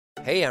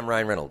Hey, I'm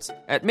Ryan Reynolds.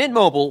 At Mint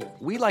Mobile,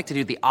 we like to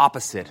do the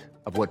opposite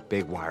of what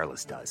Big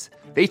Wireless does.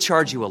 They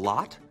charge you a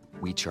lot,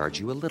 we charge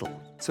you a little.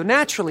 So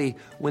naturally,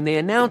 when they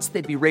announced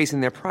they'd be raising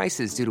their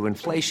prices due to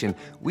inflation,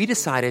 we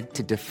decided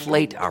to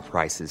deflate our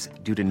prices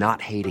due to not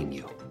hating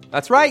you.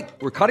 That's right.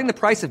 We're cutting the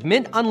price of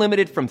Mint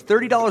Unlimited from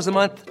 $30 a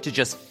month to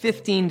just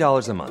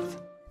 $15 a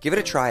month. Give it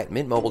a try at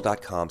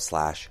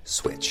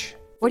mintmobile.com/switch.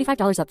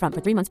 $45 up front for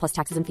 3 months plus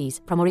taxes and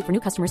fees. Promo rate for new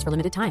customers for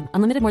limited time.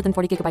 Unlimited more than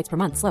 40 gigabytes per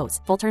month. Slows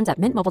full terms at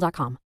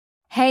mintmobile.com.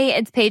 Hey,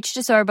 it's Paige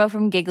DeSorbo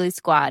from Giggly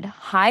Squad.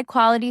 High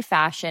quality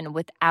fashion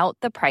without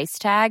the price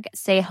tag.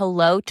 Say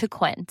hello to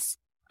Quince.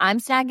 I'm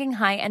snagging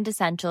high-end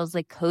essentials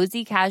like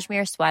cozy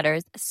cashmere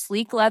sweaters,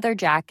 sleek leather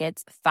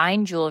jackets,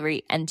 fine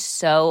jewelry, and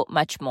so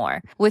much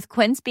more. With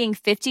Quince being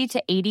 50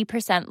 to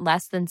 80%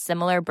 less than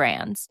similar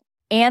brands.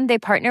 And they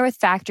partner with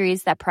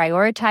factories that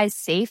prioritize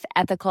safe,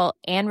 ethical,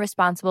 and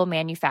responsible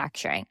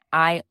manufacturing.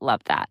 I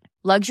love that.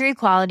 Luxury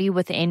quality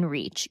within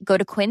reach. Go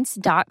to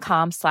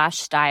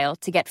quince.com/style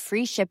to get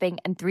free shipping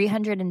and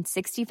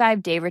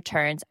 365-day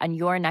returns on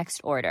your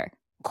next order.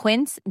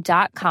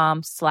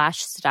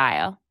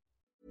 Quince.com/style.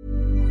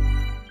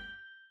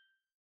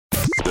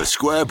 The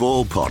Square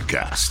Ball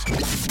Podcast.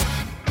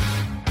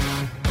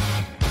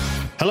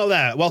 Hello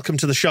there. Welcome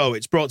to the show.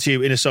 It's brought to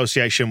you in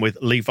association with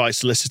Levi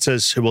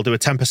Solicitors, who will do a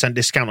 10%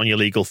 discount on your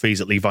legal fees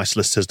at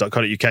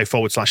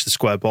levisolicitors.co.uk/the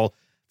Square Ball.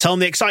 Tell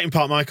them the exciting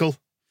part, Michael.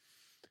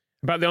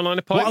 About the online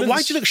appointments?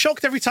 Why do you look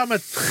shocked every time? Well,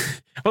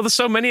 there's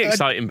so many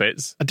exciting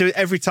bits. I do it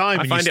every time.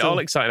 I find it all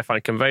exciting. I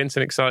find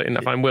conveyancing exciting.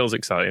 I find wills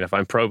exciting. I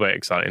find probate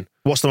exciting.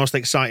 What's the most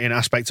exciting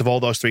aspect of all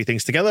those three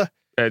things together?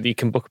 You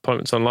can book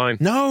appointments online.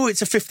 No,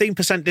 it's a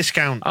 15%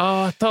 discount.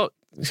 Oh, I thought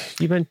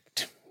you meant...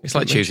 It's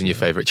like choosing your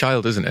favourite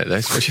child, isn't it?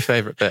 What's your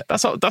favourite bit?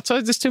 That's all.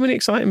 There's too many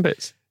exciting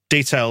bits.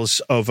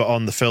 Details over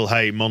on the Phil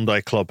Hay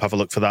Monday Club. Have a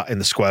look for that in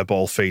the Square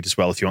Ball feed as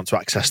well if you want to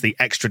access the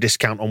extra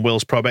discount on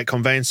wills, probate,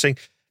 conveyancing.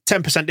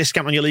 10%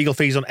 discount on your legal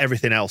fees on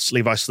everything else.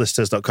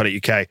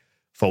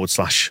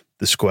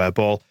 levisolicitors.co.uk/the Square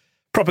Ball.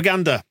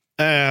 Propaganda.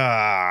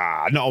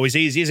 Not always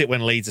easy, is it,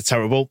 when Leeds are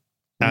terrible?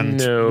 And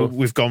no.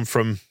 We've gone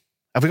from...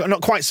 Have we got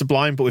not quite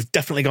sublime, but we've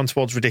definitely gone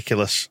towards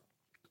ridiculous.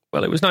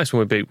 Well, it was nice when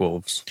we beat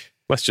Wolves.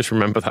 Let's just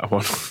remember that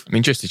one. I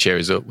mean, just to cheer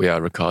us up, we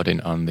are recording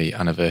on the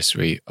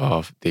anniversary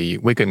of the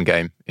Wigan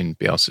game in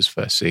Bielsa's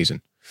first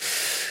season.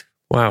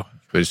 Wow.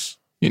 Because,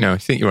 you know, I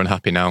think you're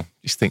unhappy now.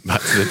 Just think back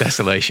to the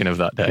desolation of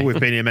that day. We've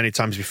been here many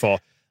times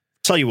before.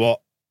 Tell you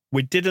what,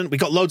 we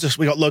got loads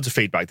of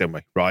feedback, didn't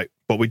we? Right.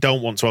 But we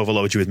don't want to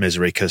overload you with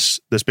misery because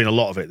there's been a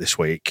lot of it this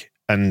week.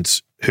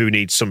 And who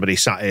needs somebody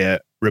sat here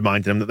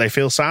reminding them that they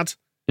feel sad?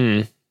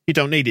 You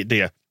don't need it, do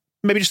you?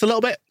 Maybe just a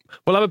little bit.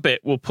 We'll have a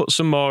bit. We'll put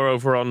some more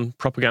over on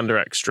Propaganda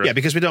Extra. Yeah,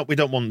 because we don't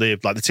want the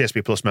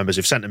TSB Plus members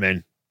who've sent them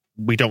in.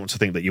 We don't want to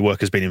think that your work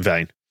has been in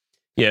vain.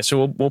 Yeah,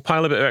 so we'll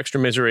pile a bit of extra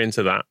misery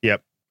into that.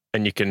 Yep,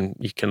 and you can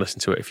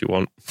listen to it if you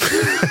want.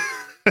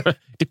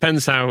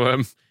 Depends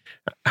how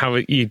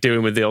you're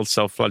doing with the old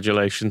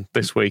self-flagellation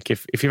this week.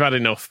 If you've had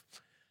enough,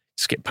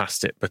 skip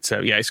past it. But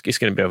yeah, it's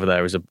going to be over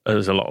there.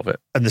 There's a lot of it.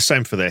 And the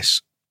same for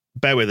this.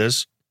 Bear with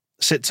us.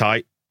 Sit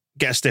tight.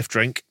 Get a stiff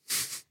drink.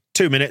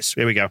 2 minutes.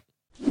 Here we go.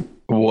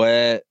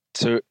 Where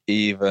to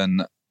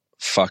even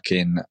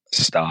fucking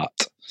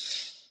start?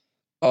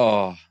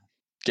 Oh,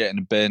 get in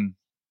a bin,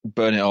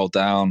 burn it all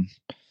down.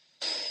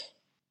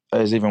 It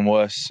was even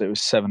worse. It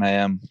was 7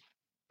 a.m.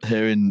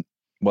 here in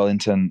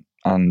Wellington,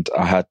 and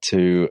I had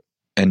to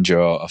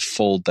endure a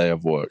full day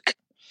of work.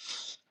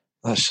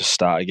 Let's just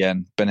start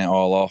again. Bin it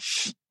all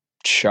off.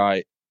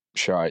 Shite.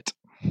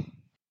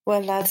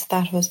 Well, lads,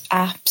 that was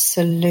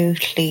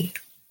absolutely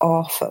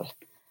awful.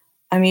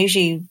 I'm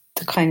usually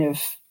the kind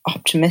of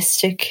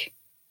optimistic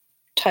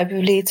type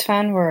of Leeds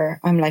fan where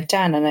I'm like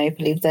Dan, and I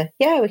believe that,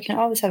 yeah, we can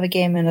always have a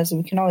game in us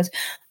and we can always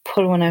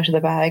pull one out of the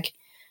bag.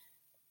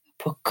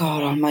 But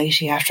God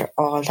almighty, after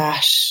all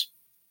that,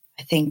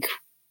 I think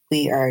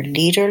we are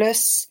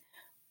leaderless.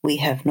 We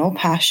have no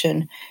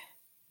passion,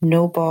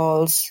 no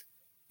balls.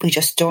 We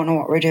just don't know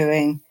what we're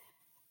doing.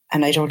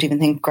 And I don't even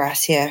think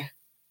Gracia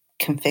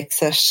can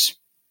fix it.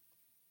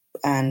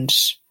 And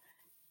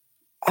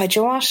do you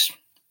know what?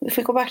 If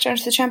we go back down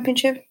to the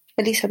Championship,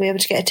 at least I'll be able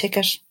to get a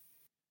ticket.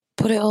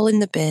 Put it all in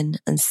the bin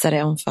and set it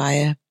on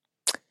fire.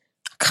 I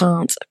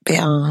can't be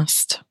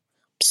arsed. I'm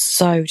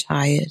so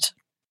tired.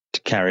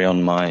 To carry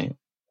on my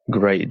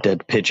great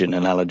dead pigeon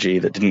analogy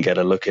that didn't get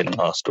a look in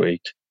last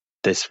week,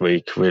 this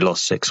week we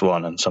lost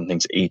 6-1 and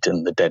something's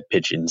eaten the dead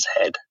pigeon's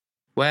head.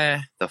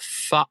 Where the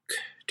fuck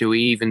do we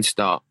even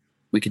start?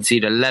 We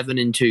concede 11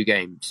 in 2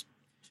 games.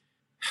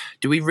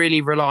 Do we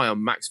really rely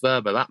on Max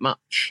Verber that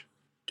much?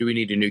 Do we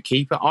need a new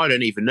keeper? I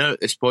don't even know at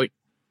this point.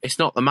 It's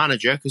not the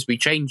manager because we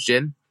changed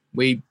him.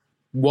 We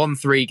won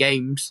 3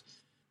 games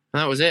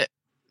and that was it.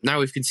 Now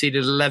we've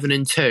conceded 11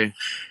 in 2.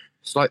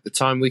 It's like the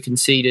time we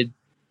conceded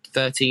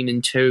 13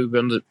 in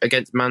 2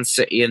 against Man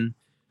City and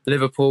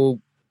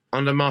Liverpool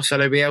under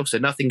Marcelo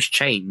Bielsa. Nothing's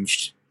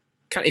changed.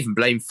 Can't even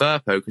blame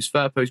Firpo because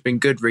Firpo's been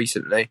good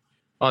recently.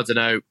 I don't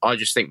know. I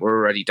just think we're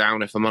already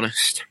down, if I'm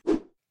honest.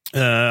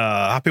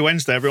 Happy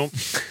Wednesday, everyone.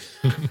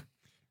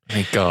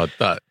 My God,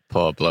 that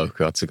poor bloke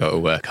had to go to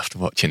work after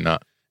watching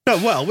that. No,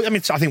 well, I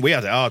mean, I think we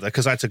had it harder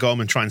because I had to go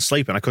home and try and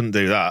sleep, and I couldn't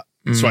do that.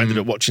 So I ended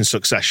up watching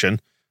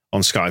Succession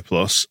on Sky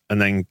Plus,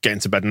 and then getting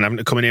to bed and having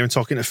to come in here and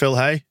talking to Phil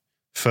Hay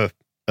for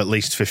at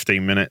least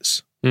 15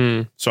 minutes.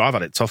 So I've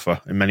had it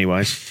tougher in many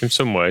ways. In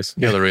some ways.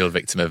 You're the real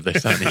victim of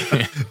this, aren't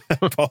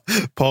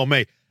you? Poor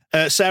me.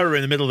 Sarah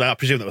in the middle of that, I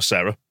presume that was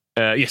Sarah.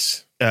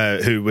 Yes.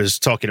 Who was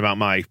talking about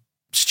my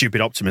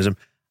stupid optimism.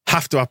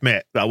 Have to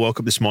admit that I woke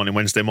up this morning,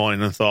 Wednesday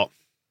morning, and thought,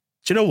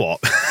 do you know what?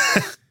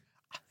 I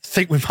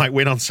think we might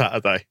win on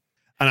Saturday.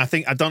 And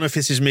I don't know if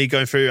this is me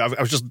going through, I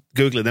was just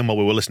Googling them while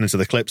we were listening to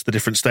the clips, the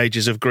different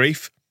stages of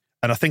grief.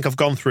 And I think I've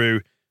gone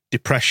through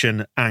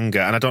depression, anger,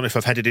 and I don't know if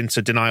I've headed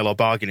into denial or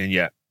bargaining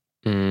yet.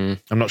 I'm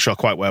not sure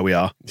quite where we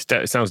are.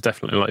 It sounds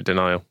definitely like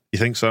denial. You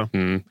think so?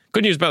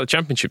 Good news about the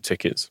championship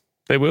tickets.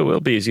 They will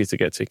be easier to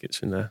get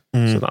tickets in there.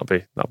 So that'll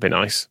be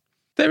nice.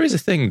 There is a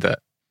thing that,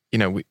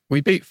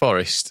 we beat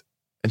Forest,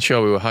 and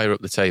sure, we were higher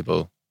up the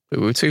table, but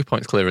we were 2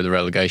 points clear of the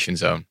relegation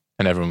zone.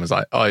 And everyone was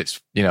like, oh,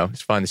 it's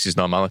fine. This is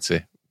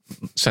normality.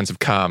 Sense of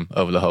calm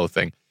over the whole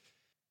thing.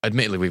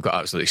 Admittedly, we've got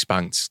absolutely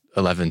spanked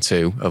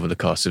 11-2 over the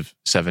course of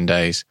 7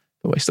 days,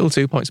 but we're still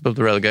 2 points above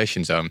the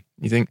relegation zone.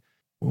 You think,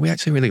 well, we're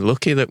actually really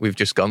lucky that we've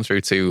just gone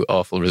through 2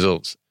 awful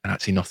results and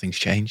actually nothing's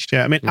changed.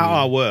 Yeah, I mean, at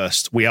our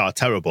worst, we are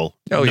terrible.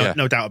 Oh, yeah.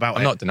 No doubt about it.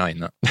 I'm not denying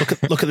that.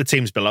 Look at the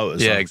teams below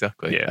us. Yeah,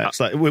 exactly. Yeah. It's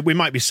like we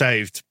might be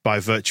saved by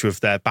virtue of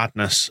their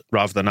badness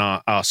rather than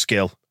our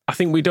skill. I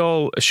think we'd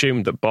all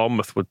assumed that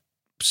Bournemouth would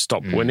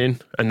stop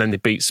winning, and then they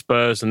beat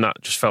Spurs, and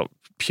that just felt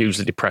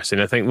hugely depressing.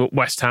 I think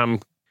West Ham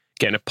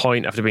getting a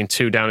point after being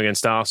 2 down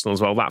against Arsenal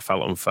as well, that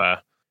felt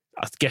unfair.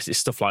 I guess it's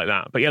stuff like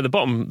that. But yeah, the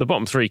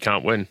bottom 3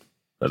 can't win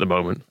at the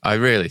moment. I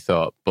really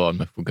thought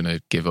Bournemouth were going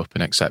to give up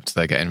and accept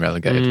they're getting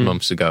relegated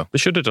months ago. They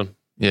should have done.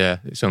 Yeah,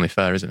 it's only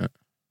fair, isn't it?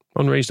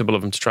 Unreasonable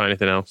of them to try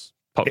anything else.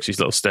 Poxy's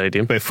little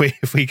stadium. But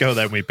if we go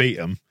there and we beat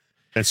them,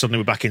 then suddenly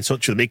we're back in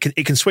touch with them.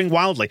 It can swing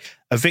wildly.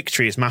 A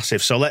victory is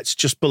massive. So let's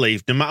just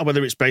believe, no matter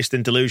whether it's based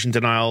in delusion,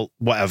 denial,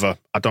 whatever,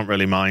 I don't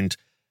really mind.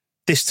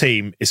 This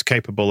team is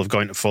capable of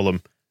going to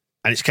Fulham,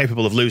 and it's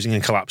capable of losing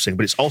and collapsing,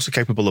 but it's also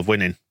capable of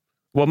winning.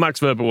 Well, Max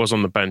Verber was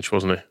on the bench,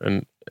 wasn't he?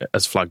 And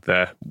as flagged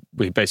there,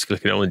 we basically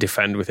can only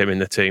defend with him in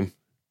the team,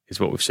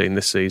 is what we've seen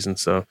this season.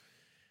 So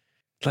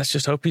let's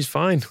just hope he's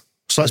fine.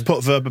 So let's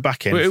put Verber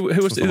back in. Who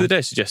was the other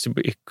day suggested,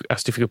 he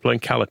asked if he could play in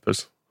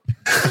calipers?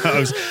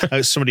 It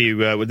was somebody who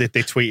they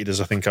tweeted us,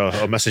 I think, or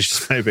messaged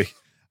us maybe.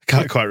 I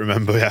can't quite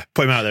remember. Yeah,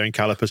 put him out there in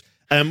calipers.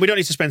 We don't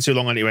need to spend too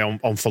long anyway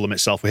on Fulham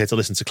itself. We're here to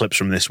listen to clips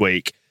from this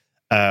week.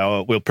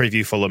 We'll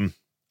preview Fulham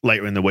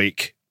later in the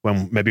week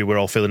when maybe we're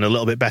all feeling a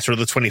little bit better.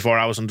 The 24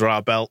 hours under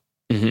our belt,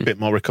 a bit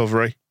more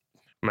recovery.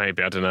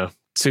 Maybe, I don't know.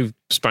 2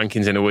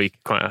 spankings in a week,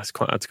 quite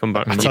hard to come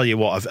back. I tell you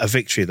what, a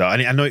victory though.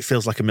 I know it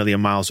feels like a million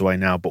miles away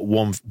now, but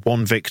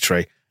one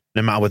victory,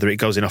 no matter whether it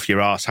goes in off your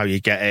arse, how you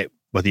get it,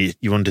 whether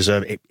you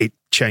undeserve it, it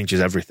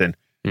changes everything.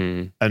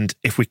 And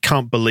if we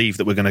can't believe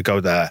that we're going to go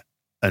there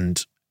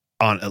and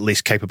aren't at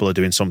least capable of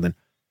doing something,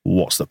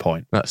 what's the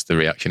point? That's the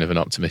reaction of an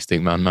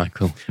optimistic man,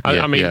 Michael.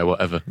 I mean, yeah,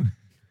 whatever.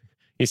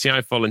 You see,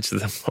 I fall into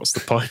the what's the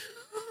point?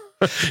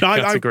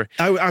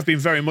 No, I've been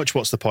very much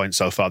what's the point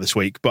so far this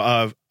week,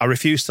 but I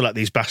refuse to let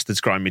these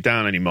bastards grind me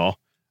down anymore.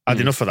 I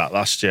had enough of that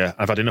last year.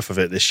 I've had enough of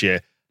it this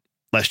year.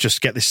 Let's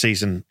just get this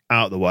season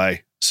out of the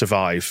way,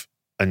 survive,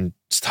 and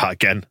start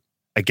again.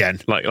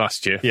 Like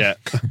last year. Yeah.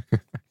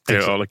 Do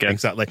it all again.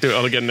 Exactly. Do it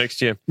all again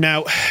next year.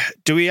 Now,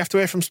 do we have to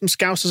hear from some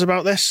Scousers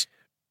about this?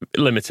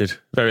 Limited.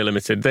 Very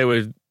limited.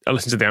 I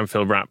listened to the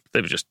Anfield Wrap.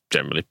 They were just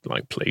generally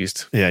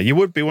pleased. Yeah, you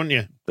would be, wouldn't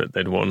you? That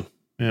they'd won.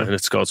 Yeah. And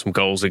had scored some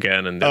goals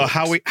again. And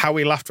how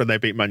we laughed when they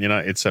beat Man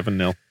United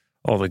 7-0.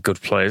 All the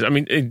good players. I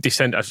mean,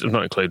 I've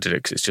not included it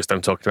because it's just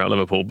I'm talking about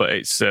Liverpool, but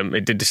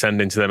it did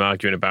descend into them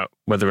arguing about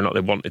whether or not they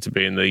wanted to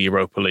be in the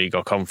Europa League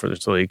or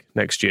Conference League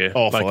next year.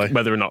 Awfully. Like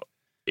whether or not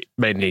it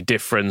made any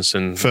difference.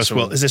 And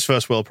is this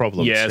first world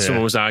problems? Yeah,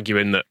 someone was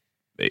arguing that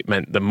it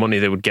meant the money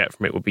they would get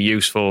from it would be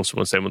useful.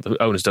 Someone saying, well,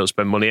 the owners don't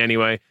spend money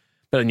anyway.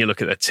 But then you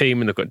look at their team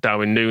and they've got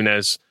Darwin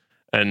Núñez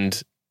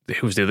and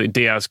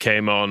Diaz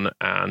came on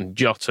and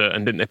Jota,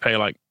 and didn't they pay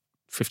like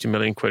 50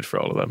 million quid for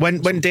all of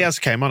them? When Diaz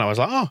came on, I was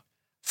like, oh,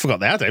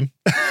 forgot they had him.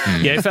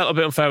 Yeah, it felt a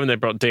bit unfair when they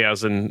brought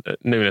Diaz and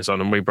Núñez on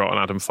and we brought on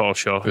Adam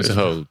Forshaw. There's a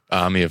whole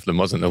army of them,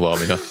 wasn't there,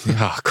 warming up?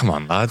 Oh, come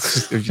on,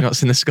 lads. Have you not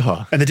seen the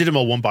score? And they did them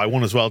all one by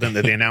one as well, didn't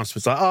they? The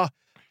announcement was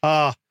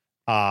like,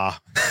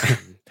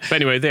 But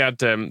anyway, they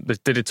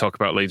did talk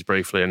about Leeds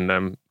briefly,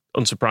 and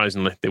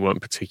unsurprisingly, they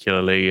weren't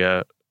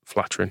particularly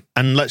flattering.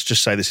 And let's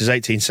just say this is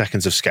 18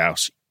 seconds of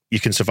Scouse. You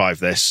can survive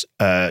this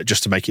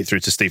just to make it through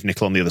to Steve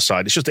Nicol on the other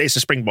side. It's a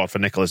springboard for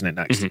Nicol, isn't it,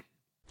 next?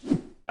 Mm-hmm.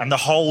 And the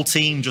whole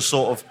team just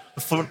sort of,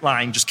 the front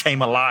line just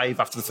came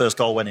alive after the first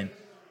goal went in.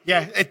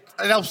 Yeah, it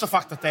helps the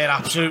fact that they're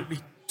absolutely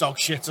dog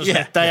shit, doesn't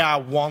it? They are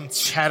one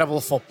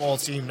terrible football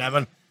team, them.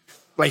 And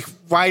like,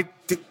 why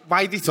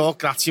they thought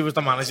Grazia was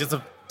the manager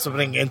to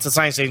bring in to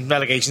try and say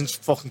relegation's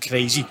fucking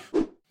crazy?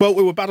 Well,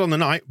 we were bad on the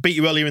night. Beat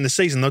you earlier in the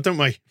season, though, don't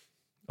we?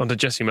 Under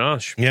Jesse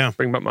Marsh. Yeah.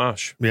 Bring back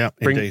Marsh. Yeah,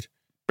 indeed.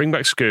 Bring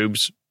back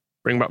Scoobs.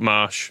 Bring back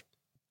Marsh.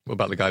 What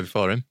about the guy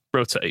before him?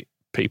 Rotate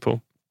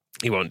people.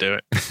 He won't do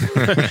it.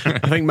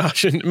 I think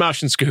Marsh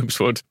and Scoops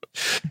would.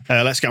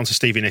 Let's get on to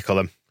Stevie Nicol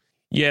then.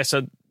 Yeah,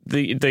 so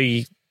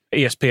the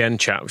ESPN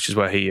chat, which is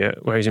where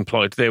he's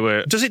employed, they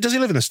were... Does he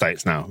live in the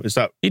States now? Is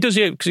that... He does,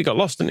 yeah, because he got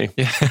lost, didn't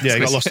he? Yeah, he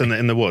got lost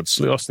in the woods.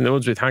 He got lost in the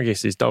woods with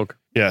Haggis, his dog.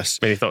 Yes.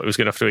 And he thought he was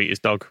going to have to eat his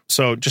dog.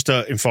 So just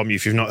to inform you,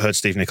 if you've not heard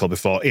Steve Nicol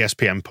before,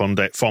 ESPN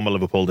pundit, former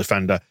Liverpool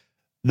defender,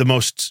 the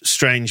most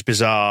strange,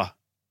 bizarre,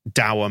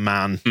 dour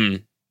man,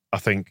 I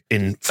think,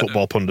 in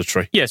football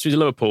punditry. Yeah, so he's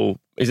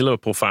a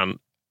Liverpool fan,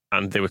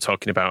 and they were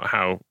talking about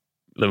how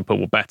Liverpool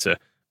were better,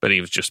 but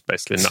he was just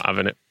basically not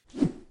having it.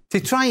 To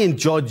try and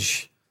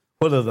judge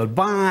whether they're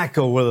back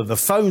or whether they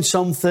found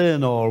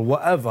something or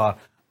whatever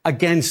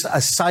against a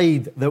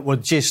side that were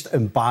just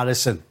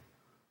embarrassing.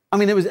 I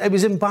mean, it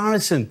was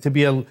embarrassing to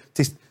be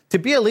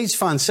a Leeds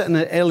fan sitting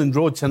at Elland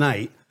Road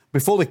tonight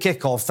before the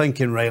kick-off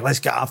thinking, right, let's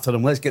get after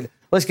them, let's get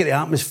the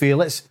atmosphere,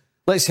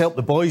 let's help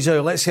the boys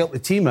out, let's help the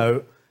team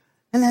out.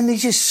 And then they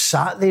just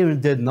sat there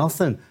and did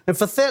nothing. And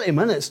for 30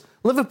 minutes,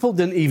 Liverpool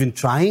didn't even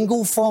try and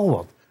go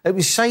forward. It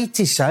was side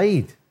to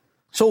side.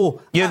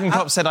 So Jurgen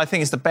Klopp said, I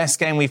think it's the best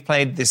game we've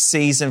played this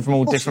season from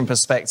all different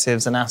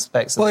perspectives and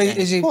aspects of the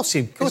game. Of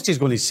course he's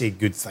going to say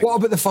good things. What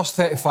about the first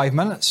 35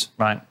 minutes?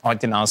 Right, I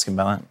didn't ask him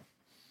about that.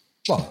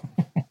 Well,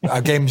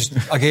 a game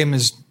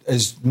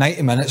is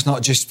 90 minutes,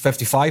 not just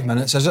 55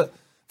 minutes, is it?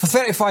 For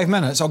 35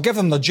 minutes, I'll give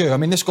them their due. I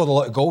mean, they scored a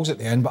lot of goals at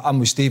the end, but I'm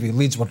with Stevie.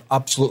 Leeds were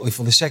absolutely,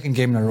 for the second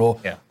game in a row,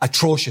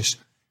 atrocious.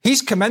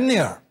 He's come in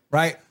there,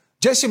 right?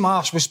 Jesse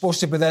Marsh was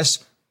supposed to be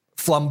this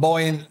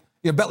flamboyant,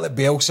 a bit like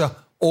Bielsa,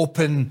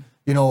 open,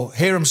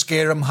 hear him,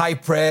 scare him, high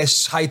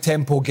press, high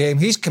tempo game.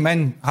 He's come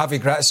in,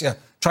 Javi Gracia,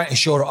 trying to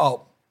shore it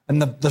up,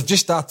 and they've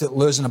just started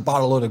losing a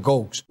barrel of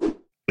goals.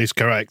 He's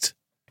correct.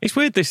 It's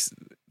weird, this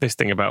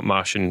thing about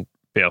Marsh and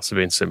Bielsa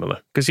being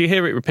similar, because you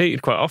hear it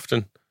repeated quite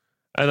often,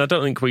 and I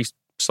don't think we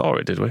saw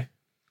it, did we?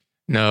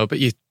 No, but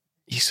you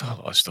saw a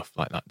lot of stuff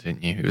like that,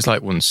 didn't you? It was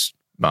like once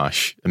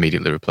Marsh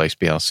immediately replaced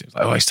Bielsa, it was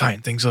like, oh, he's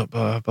tightening things up,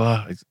 blah,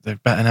 blah, they're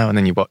better now. And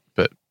then but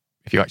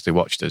if you actually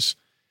watched us,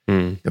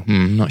 I'm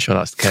not sure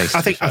that's the case.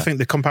 I think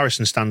the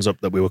comparison stands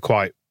up that we were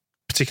quite,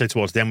 particularly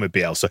towards the end with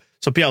Bielsa.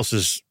 So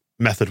Bielsa's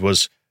method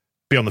was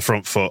be on the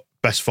front foot,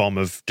 best form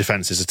of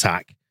defence is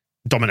attack,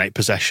 dominate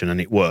possession,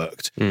 and it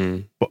worked.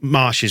 But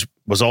Marsh's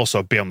was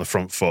also be on the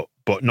front foot,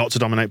 but not to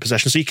dominate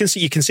possession. So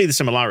you can see the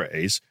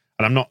similarities.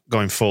 And I'm not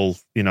going full,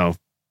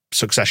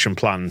 succession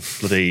plan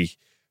bloody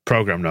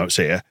program notes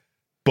here,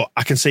 but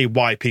I can see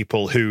why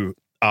people who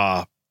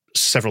are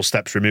several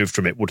steps removed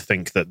from it would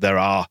think that there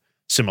are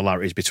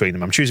similarities between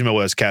them. I'm choosing my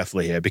words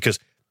carefully here because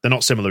they're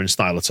not similar in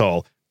style at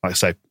all. Like I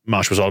say,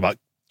 Marsh was all about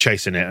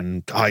chasing it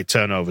and high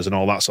turnovers and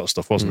all that sort of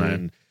stuff, wasn't it?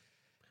 And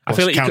I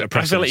feel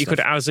like you could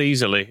as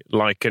easily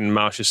liken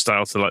Marsh's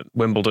style to like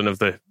Wimbledon of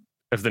the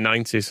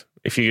 90s.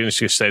 If you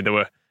just say they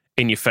were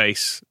in your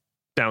face,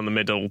 down the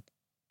middle.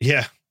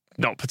 Yeah.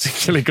 Not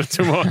particularly good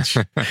to watch.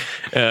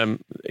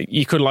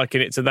 You could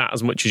liken it to that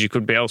as much as you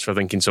could Bielsa, I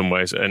think, in some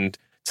ways. And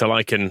to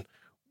liken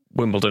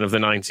Wimbledon of the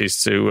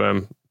 90s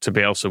to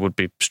Bielsa would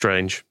be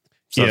strange.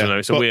 So I don't know.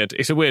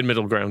 It's a weird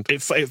middle ground.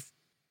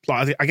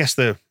 I guess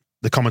the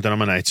common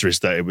denominator is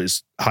that it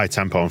was high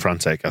tempo and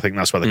frantic. I think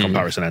that's where the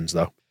comparison ends,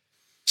 though.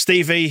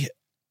 Stevie,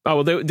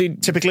 they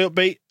typically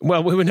upbeat.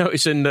 Well, we were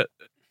noticing that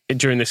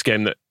during this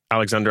game that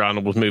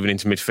Alexander-Arnold was moving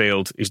into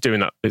midfield. He's doing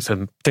that. It's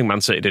a thing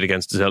Man City did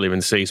against us earlier in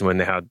the season when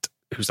they had,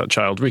 who's that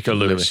child? Rico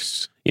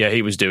Lewis. Yeah,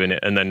 he was doing it.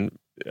 And then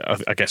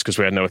I guess because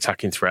we had no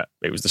attacking threat,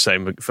 it was the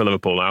same for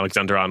Liverpool.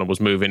 Alexander-Arnold was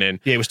moving in.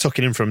 Yeah, he was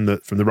tucking in from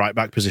the right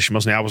back position,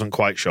 wasn't he? I wasn't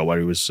quite sure where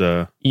he was.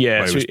 He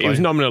was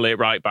nominally at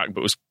right back,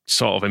 but was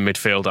sort of in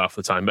midfield half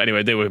the time. But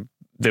anyway,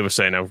 they were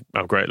saying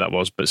how great that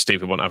was, but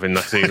Stevie wasn't having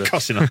that either. Of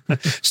course not.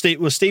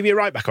 Was Stevie a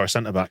right back or a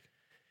centre back?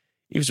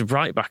 He was a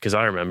right back as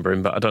I remember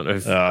him, but I don't know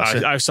if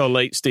I saw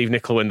late Steve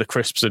Nicol when the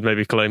Crisps had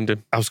maybe claimed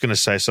him. I was going to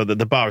say, so that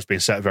the bar has been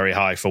set very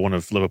high for one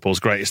of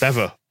Liverpool's greatest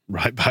ever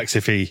right backs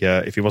if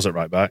he was at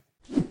right back.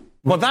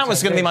 Well, that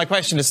was going to be my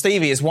question to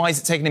Stevie, is why is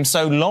it taking him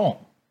so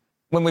long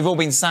when we've all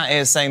been sat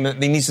here saying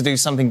that he needs to do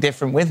something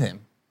different with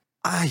him?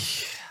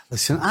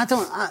 Listen,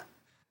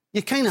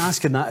 you're kind of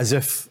asking that as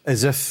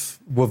if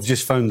we've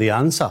just found the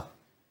answer.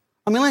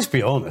 I mean, let's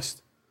be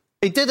honest.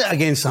 He did it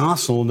against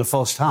Arsenal in the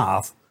first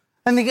half,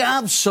 and they get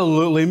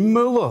absolutely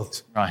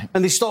mullered. Right.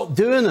 And they stopped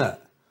doing it.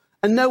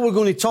 And now we're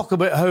going to talk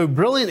about how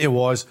brilliant he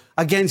was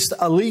against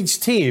a Leeds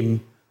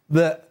team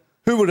who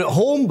were at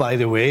home, by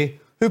the way,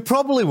 who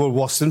probably were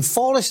worse than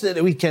Forest at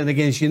the weekend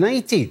against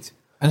United.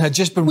 And had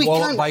just been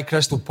walloped by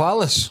Crystal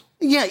Palace.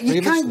 Yeah,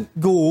 you can't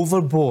go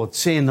overboard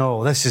saying,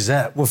 oh, this is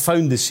it, we've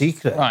found the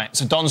secret. Right,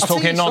 so Don's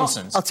talking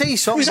nonsense. I'll tell you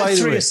something, by the way. He's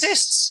had 3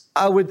 assists.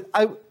 I mean,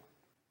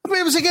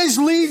 it was against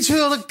Leeds,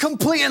 who are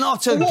complete and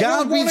utter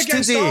garbage one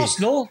against today.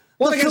 Arsenal?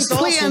 One against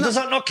Arsenal, does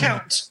that not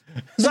count?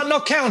 Does that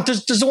not count?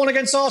 Does the one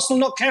against Arsenal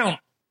not count?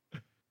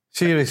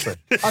 Seriously.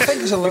 I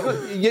think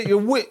it's you're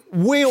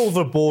way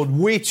overboard,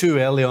 way too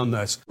early on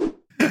this.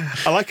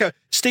 I like how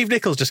Steve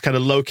Nicholls just kind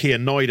of low-key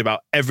annoyed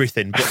about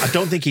everything, but I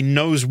don't think he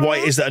knows what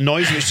it is that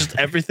annoys him. It's just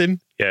everything.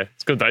 Yeah,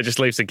 it's good that it just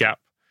leaves a gap.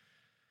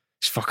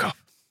 Just fuck up.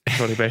 That's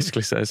what he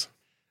basically says.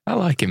 I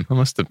like him, I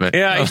must admit.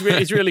 Yeah,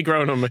 he's really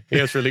grown on me. He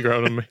has really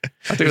grown on me.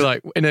 I do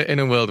like, in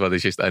a world where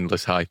there's just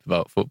endless hype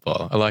about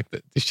football, I like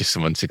that there's just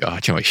someone to go, do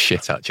you know what,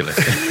 shit, actually.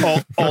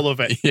 all of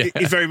it. Yeah.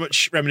 He's very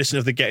much reminiscent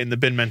of the get in the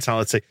bin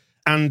mentality.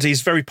 And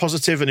he's very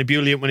positive and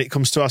ebullient when it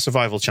comes to our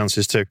survival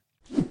chances too.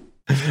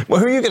 Well,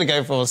 who are you going to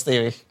go for,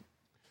 Stevie?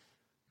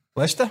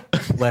 Leicester?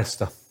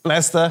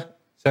 Leicester.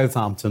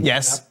 Southampton.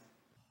 Yes.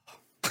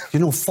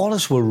 You know,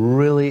 Forest were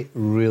really,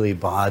 really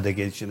bad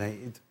against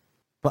United.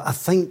 But I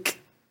think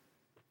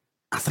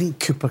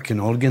Cooper can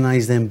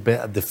organise them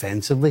better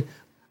defensively.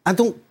 I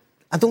don't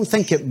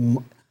think it...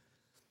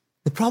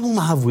 The problem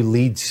I have with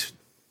Leeds,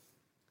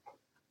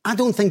 I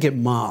don't think it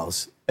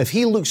matters. If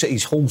he looks at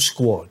his whole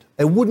squad,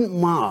 it wouldn't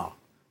matter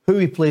who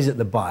he plays at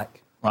the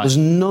back. Right. There's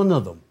none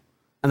of them,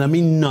 and I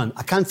mean none.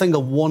 I can't think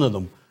of one of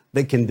them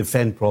that can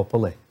defend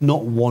properly.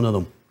 Not one of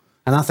them.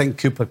 And I think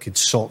Cooper could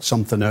sort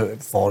something out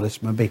at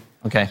Forest, maybe.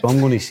 Okay. So I'm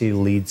going to say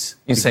Leeds.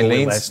 You say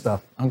Leeds? Leicester.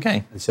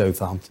 Okay. And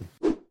Southampton.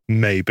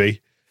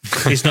 Maybe.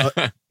 He's not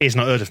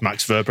heard of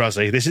Max Verber, has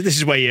he? This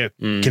is where you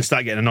can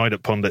start getting annoyed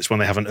at pundits when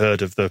they haven't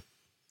heard of the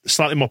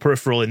slightly more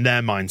peripheral in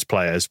their minds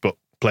players, but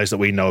players that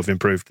we know have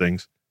improved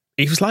things.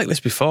 He was like this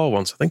before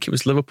once. I think it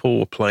was Liverpool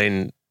were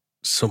playing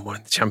someone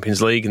in the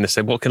Champions League and they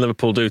said, what can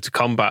Liverpool do to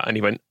combat? And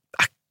he went,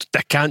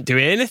 I can't do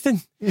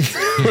anything,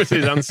 was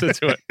his answer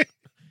to it.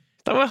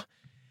 Like, well,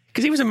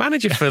 because he was a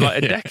manager for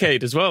like a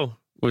decade as well,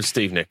 was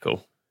Steve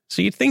Nicol.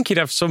 So you'd think he'd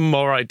have some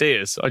more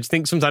ideas. I just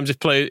think sometimes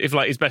if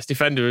like his best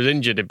defender was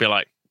injured, he'd be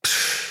like,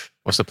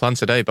 what's the plan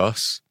today,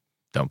 boss?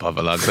 Don't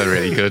bother, lads. They're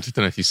really good.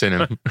 Don't know if you've seen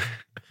them.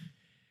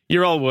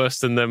 You're all worse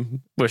than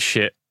them. We're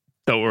shit.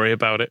 Don't worry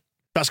about it.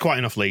 That's quite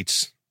enough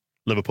Leeds,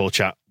 Liverpool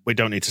chat. We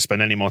don't need to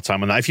spend any more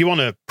time on that. If you want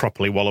to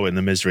properly wallow in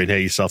the misery and hear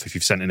yourself, if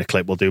you've sent in a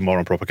clip, we'll do more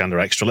on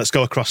Propaganda Extra. Let's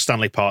go across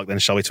Stanley Park then,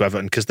 shall we, to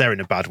Everton, because they're in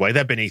a bad way.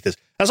 They're beneath us.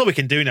 That's all we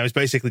can do now is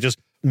basically just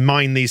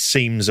mine these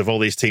seams of all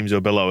these teams who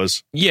are below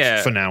us.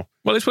 Yeah. For now.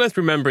 Well, it's worth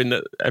remembering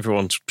that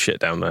everyone's shit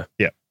down there.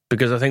 Yeah.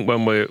 Because I think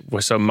when we're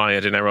so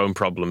mired in our own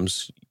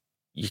problems,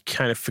 you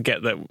kind of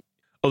forget that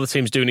other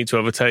teams do need to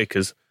overtake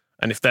us.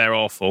 And if they're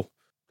awful,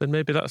 then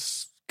maybe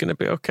that's going to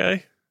be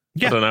okay.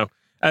 Yeah. I don't know.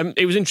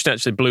 It was interesting,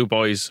 actually. Blue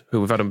Boys, who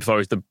we've had him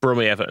before, is the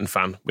Brummie Everton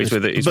fan. He's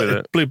with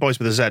Blue Boys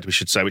with a Z, we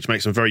should say, which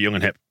makes them very young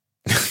and hip.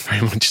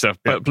 Very much so. Yeah.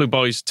 But Blue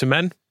Boys to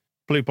men?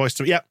 Blue Boys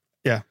to... Yeah.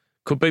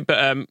 Could be. But,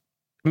 I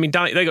mean,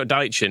 they got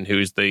Dychin,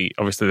 who's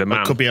obviously the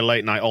man. It could be a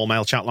late-night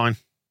all-male chat line.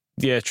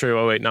 Yeah,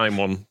 true.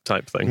 0891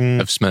 type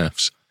thing. Of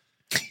Smurfs.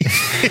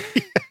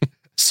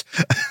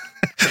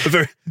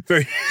 Very,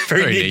 very,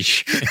 very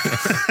niche.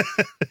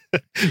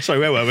 Sorry,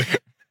 where were we?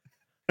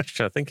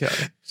 I think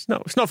it's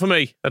not for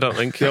me. I don't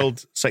think the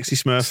old sexy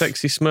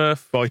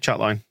Smurf boy chat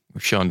line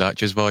with Sean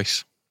Dyche's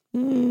voice.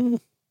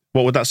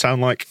 What would that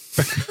sound like?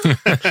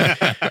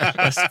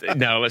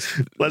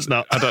 Let's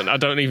not. I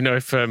don't even know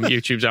if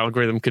YouTube's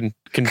algorithm can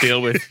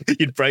deal with.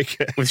 You'd break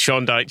it with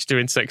Sean Dyche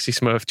doing sexy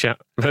Smurf chat.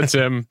 But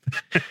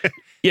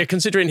yeah,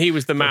 considering he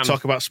was the man. We'll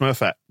talk about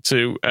Smurfette.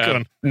 Go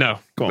on. No,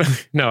 go on.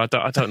 No, I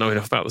don't know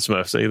enough about the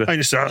Smurfs either. I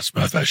just saw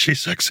Smurfette.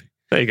 She's sexy.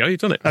 There you go, you've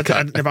done it.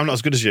 I'm not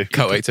as good as you.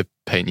 Can't wait to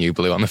paint you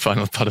blue on the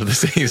final pod of the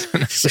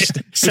season.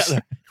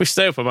 We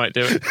stay up, I might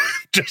do it.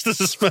 Just as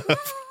a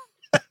Smurf.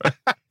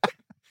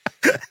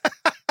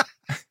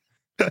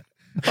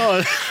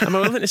 Am I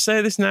willing to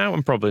say this now?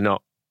 I'm probably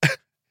not.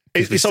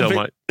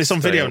 It's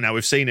on video now.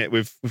 We've seen it.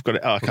 We've got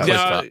it. Oh, I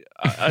can't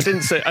I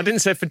didn't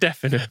say for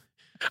definite.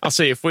 I'll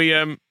see if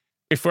we're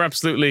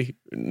absolutely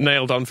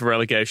nailed on for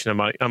relegation.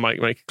 I might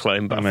make a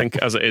claim, but I think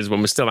as it is, when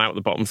we're still out of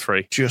the bottom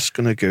three, just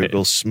gonna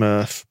Google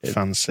Smurf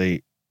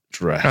fancy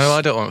dress. No,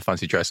 I don't want a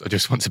fancy dress. I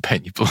just want to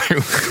paint you blue.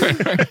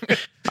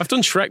 I've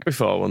done Shrek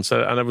before once,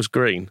 and I was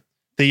green.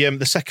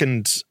 The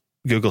second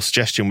Google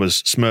suggestion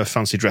was Smurf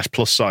fancy dress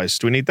plus size.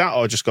 Do we need that,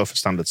 or just go for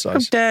standard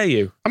size? How dare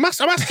you? I'm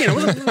asking.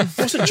 I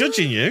wasn't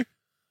judging you.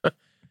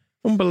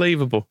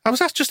 Unbelievable. I was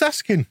just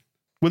asking.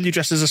 Will you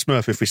dress as a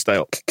Smurf if we stay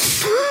up?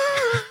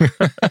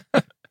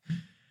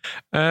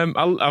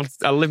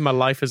 I'll live my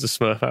life as a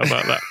Smurf. How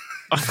about that?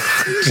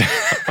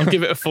 I'll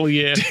give it a full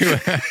year.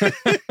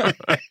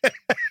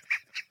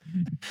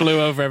 Blue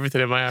over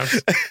everything in my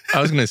house.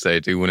 I was going to say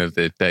do one of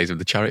the days of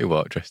the charity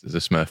walk dressed as a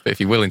Smurf, but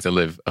if you're willing to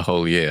live a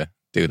whole year,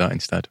 do that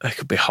instead. It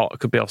could be hot. It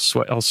could be all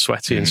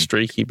sweaty and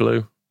streaky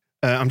blue.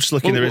 I'm just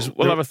looking.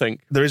 We'll have a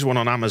think. There is one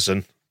on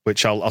Amazon,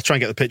 which I'll try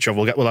and get the picture of.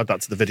 We'll add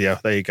that to the video.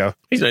 There you go.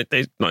 He's not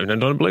even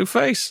done a blue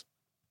face.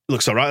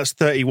 Looks all right. That's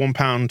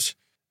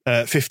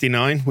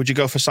 £31.59. Would you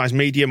go for size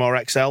medium or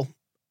XL?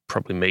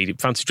 Probably medium.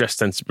 Fancy dress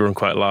tends to be run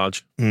quite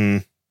large.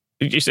 You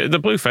say the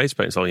blue face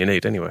paint's all you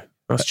need anyway.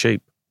 That's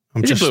cheap.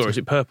 Is it blue or is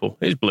it purple?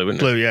 It is blue, isn't it?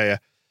 Blue, yeah.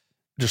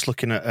 Just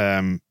looking at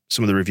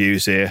some of the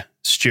reviews here.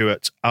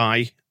 Stuart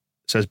I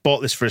says,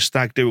 bought this for a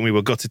stag do and we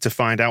were gutted to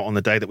find out on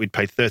the day that we'd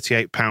paid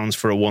 £38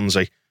 for a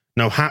onesie.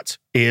 No hat,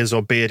 ears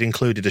or beard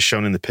included as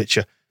shown in the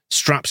picture.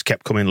 Straps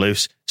kept coming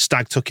loose.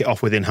 Stagg took it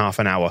off within half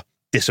an hour.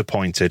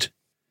 Disappointed.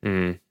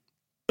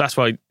 That's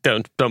why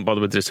don't bother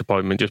with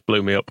disappointment. Just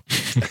blew me up.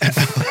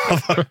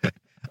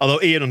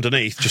 Although Ian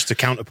underneath, just to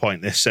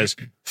counterpoint this, says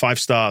 5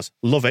 stars.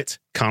 Love it.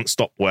 Can't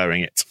stop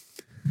wearing it.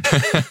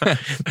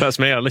 That's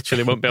me. I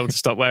literally won't be able to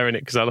stop wearing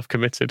it because I'll have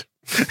committed.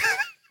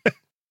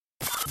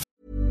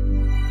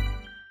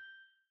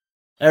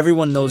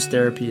 Everyone knows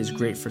therapy is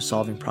great for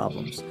solving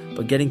problems,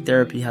 but getting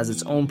therapy has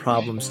its own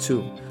problems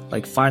too,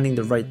 like finding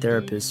the right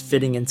therapist,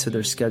 fitting into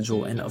their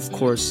schedule, and of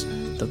course,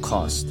 the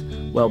cost.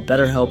 Well,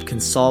 BetterHelp can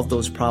solve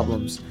those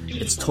problems.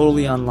 It's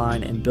totally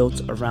online and built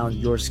around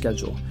your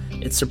schedule.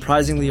 It's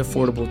surprisingly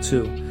affordable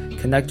too.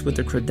 Connect with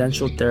a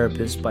credentialed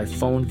therapist by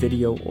phone,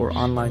 video, or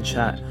online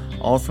chat,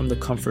 all from the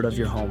comfort of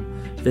your home.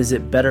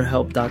 Visit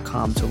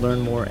BetterHelp.com to learn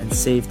more and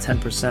save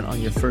 10%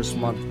 on your first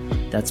month.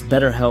 That's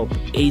BetterHelp,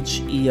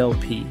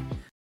 H-E-L-P.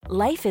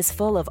 Life is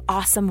full of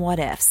awesome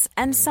what-ifs,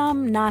 and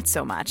some not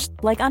so much,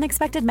 like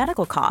unexpected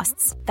medical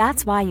costs.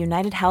 That's why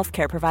United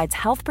Healthcare provides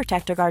Health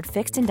Protector Guard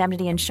fixed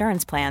indemnity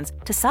insurance plans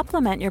to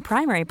supplement your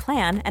primary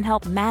plan and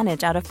help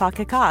manage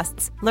out-of-pocket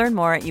costs. Learn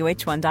more at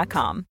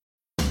UH1.com.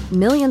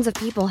 Millions of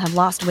people have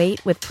lost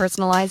weight with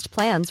personalized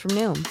plans from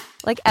Noom.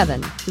 Like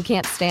Evan, who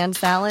can't stand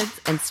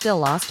salads and still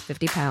lost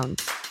 50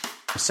 pounds.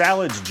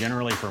 Salads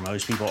generally for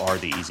most people are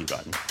the easy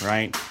button,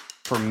 right?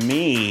 For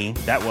me,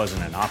 that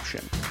wasn't an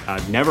option.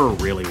 I never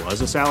really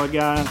was a salad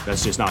guy.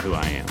 That's just not who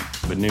I am.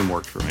 But Noom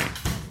worked for me.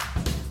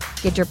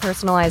 Get your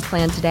personalized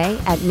plan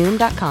today at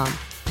Noom.com.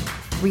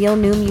 Real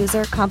Noom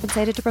user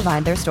compensated to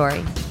provide their story.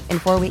 In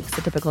 4 weeks,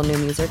 the typical Noom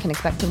user can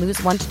expect to lose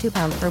 1 to 2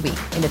 pounds per week.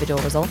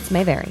 Individual results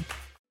may vary.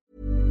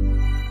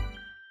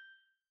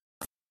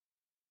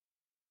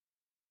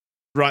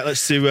 Right,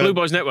 let's do... Blue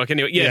Boys Network,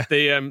 anyway. Yeah.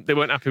 They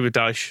weren't happy with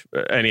Dyche,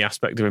 any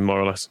aspect of him, more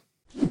or less.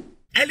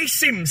 Ellis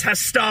Sims has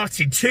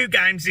started 2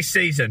 games this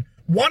season.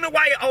 1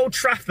 away at Old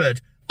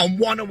Trafford and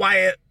 1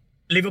 away at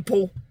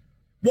Liverpool.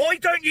 Why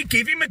don't you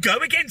give him a go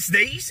against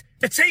these?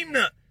 A team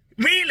that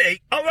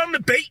really are on the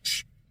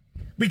beach.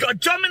 We got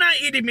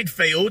dominated in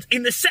midfield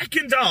in the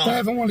second half. They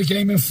haven't won a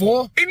game in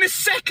 4. In the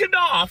second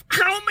half,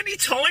 how many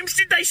times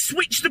did they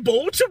switch the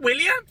ball to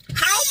Willian?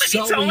 How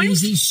many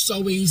times?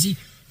 So easy.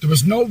 There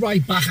was no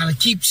right back, and I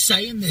keep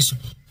saying this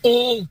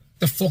all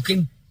the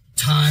fucking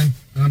time.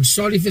 And I'm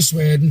sorry for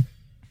swearing.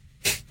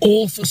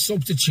 Awful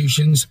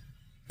substitutions.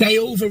 They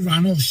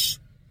overran us.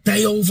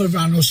 They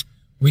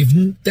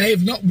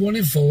have not won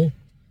in 4.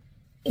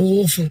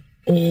 Awful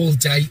all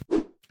day.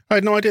 I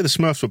had no idea the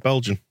Smurfs were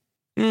Belgian.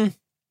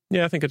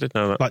 Yeah, I think I did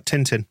know that. Like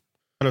Tintin.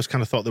 I just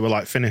kind of thought they were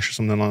like Finnish or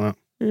something like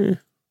that.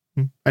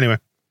 Anyway.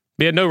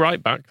 Yeah, no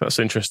right back. That's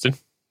interesting.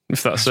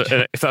 If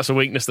that's a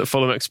weakness that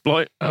Fulham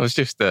exploit. I was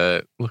just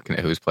looking at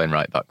who's playing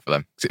right back for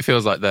them. Because it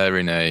feels like they're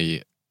in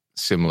a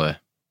similar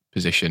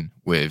position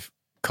with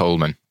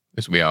Coleman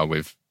as we are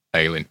with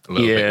Ayling a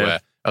little bit, where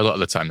a lot of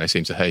the time they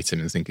seem to hate him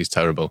and think he's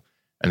terrible,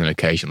 and then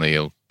occasionally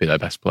he'll be their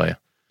best player.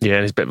 Yeah,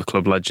 and he's a bit of a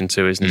club legend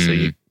too, isn't he? So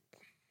you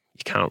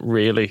can't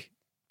really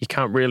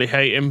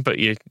hate him, but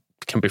you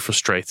can be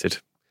frustrated.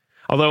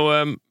 Although,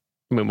 I mean,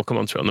 we'll come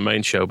on to it on the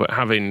main show, but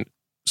having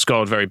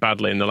scored very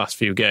badly in the last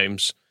few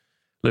games,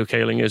 Luke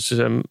Ayling has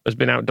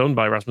been outdone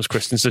by Rasmus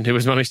Christensen, who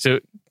has managed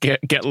to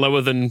get lower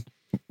than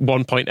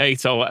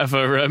 1.8 or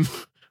whatever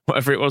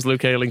it was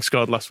Luke Ayling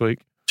scored last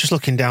week. Just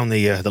looking down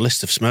the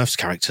list of Smurfs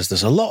characters,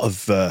 there's a lot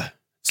of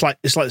it's like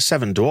the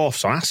 7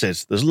 dwarfs on acid.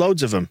 There's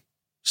loads of them.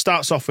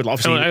 Starts off with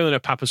obviously Ayling,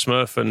 Papa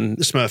Smurf, and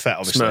the Smurfette,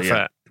 obviously. Smurfette.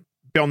 Yeah.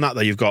 Beyond that,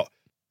 though, you've got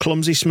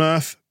Clumsy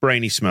Smurf,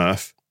 Brainy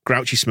Smurf,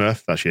 Grouchy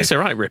Smurf. That's you. It's a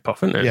right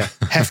rip-off, isn't it? Yeah.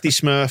 Hefty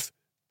Smurf,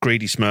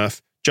 Greedy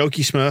Smurf,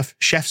 Jokey Smurf,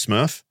 Chef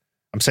Smurf.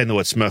 I'm saying the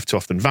word Smurf too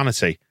often.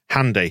 Vanity,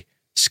 Handy,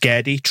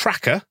 Scaredy,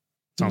 Tracker.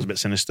 Sounds a bit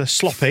sinister.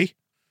 Sloppy.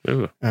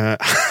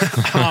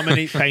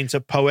 Harmony,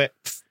 Painter, Poet.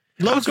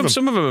 Loads of them.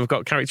 Some of them have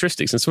got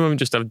characteristics and some of them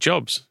just have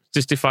jobs,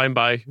 just defined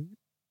by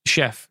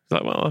chef. It's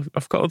like, well,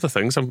 I've got other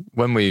things.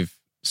 When we've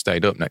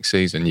stayed up next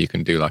season, you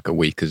can do like a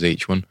week as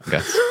each one, I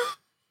guess.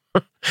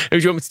 Who do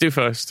you want me to do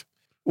first?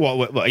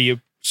 What are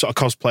you sort of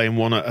cosplaying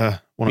one at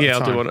a time? Yeah,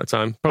 I'll do one at a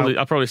time.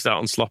 I'll probably start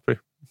on Sloppy.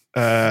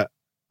 I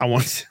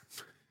want...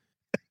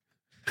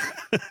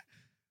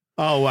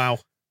 Oh, wow.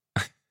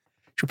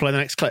 Should we play the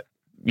next clip?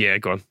 Yeah,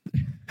 go on.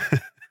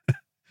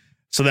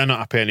 So they're not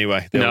happy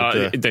anyway.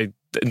 They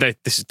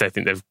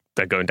think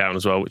they're going down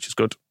as well, which is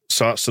good.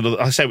 So that's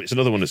I say it's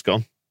another one that's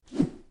gone.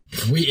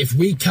 If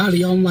we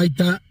carry on like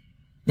that,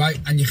 right,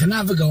 and you can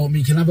have a go at me,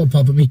 you can have a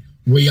pop at me,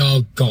 we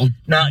are gone.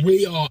 No,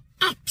 we are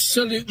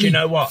absolutely. Do you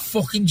know what?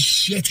 Fucking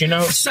shit. Do you know?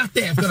 I sat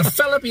there. I've got a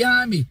fella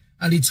behind me,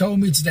 and he told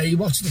me today. He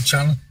watched the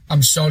channel.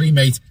 I'm sorry,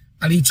 mate.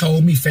 And he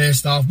told me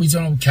first off, we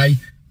done okay.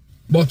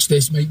 Watch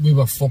this, mate. We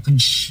were fucking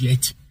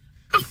shit.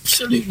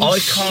 Absolutely. I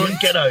can't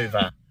get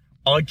over.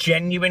 I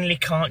genuinely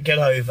can't get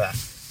over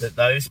that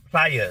those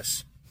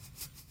players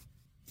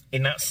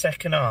in that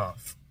second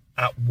half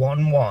at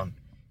 1-1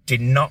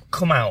 did not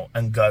come out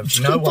and go,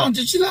 do you know what?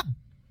 Advantage of that.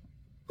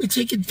 We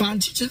take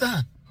advantage of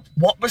that.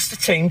 What was the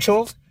team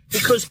talk?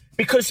 Because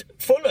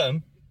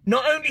Fulham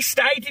not only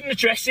stayed in the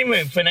dressing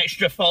room for an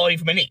extra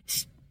 5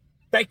 minutes,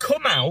 they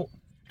come out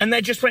and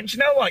they just went, you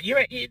know what, you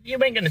ain't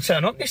going to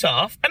turn up this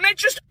half. And they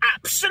just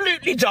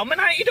absolutely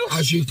dominated us.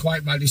 As you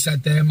quite rightly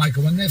said there,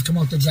 Michael, when they've come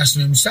out the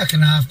dressing room,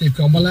 second half, they've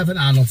gone, well,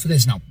 Everton are not for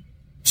this now.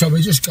 So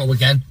we just go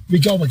again. We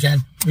go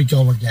again.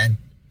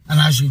 And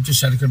as you just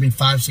said, it could have been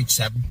 5, 6,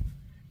 7.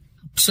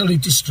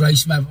 Absolute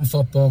disgrace from Everton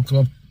Football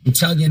Club. We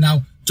tell you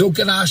now, don't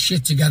get our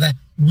shit together.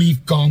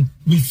 We've gone.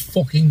 We've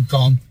fucking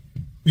gone.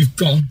 We've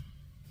gone.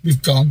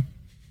 The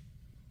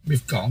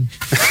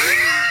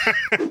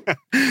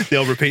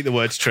old repeat the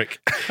words trick.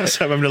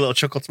 So I'm having a little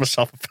chuckle to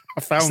myself.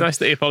 It's nice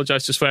that he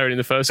apologised for swearing in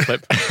the first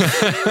clip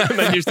and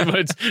then used the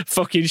words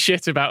fucking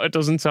shit about a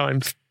dozen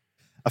times.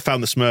 I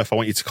found the Smurf I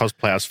want you to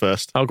cosplay as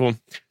first. I'll go on.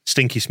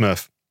 Stinky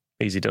Smurf.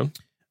 Easy done.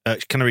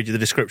 Can I read you the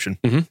description?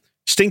 Mm-hmm.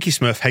 Stinky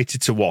Smurf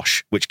hated to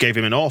wash, which gave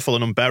him an awful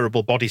and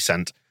unbearable body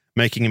scent,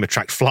 making him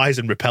attract flies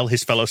and repel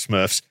his fellow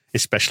Smurfs,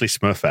 especially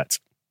Smurfette.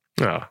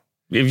 Oh.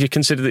 Have you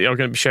considered that you're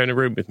going to be sharing a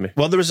room with me?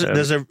 Well, there's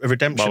a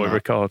redemption while we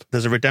record.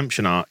 There's a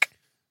redemption arc.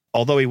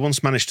 Although he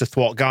once managed to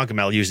thwart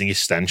Gargamel using his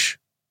stench,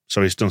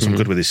 so he's done some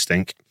good with his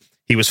stink,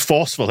 he was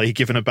forcefully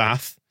given a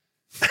bath.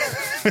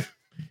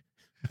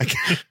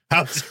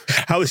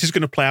 How this is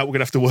going to play out, we're going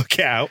to have to work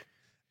it out.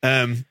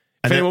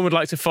 If anyone would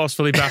like to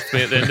forcefully bath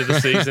me at the end of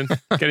the season,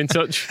 get in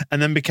touch.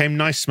 And then became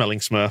nice-smelling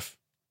Smurf.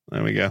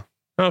 There we go.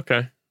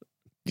 Okay.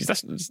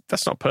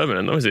 That's not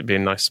permanent, though, is it,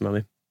 being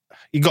nice-smelling?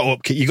 You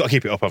got to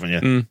keep it up, haven't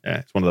you? Yeah,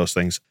 it's one of those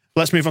things.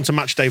 Let's move on to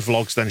match day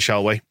vlogs then,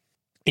 shall we?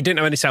 He didn't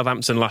have any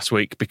Southampton last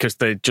week because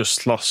they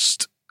just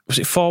lost, was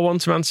it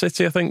 4-1 to Man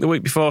City, I think, the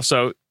week before?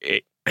 So,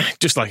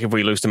 just like if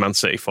we lose to Man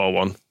City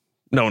 4-1,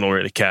 no one will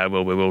really care,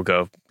 will we? We'll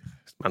go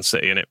Man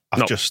City, innit?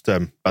 I've just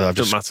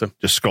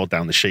scrolled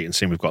down the sheet and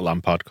seen we've got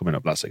Lampard coming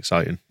up. That's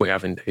exciting. We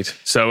have indeed.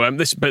 So,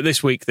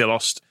 this week they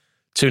lost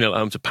 2-0 at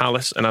home to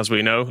Palace, and as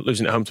we know,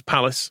 losing at home to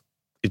Palace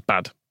is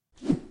bad.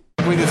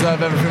 We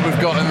deserve everything we've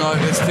got in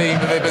this team,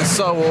 but they've been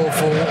so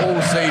awful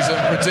all season,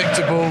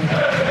 predictable.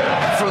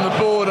 From the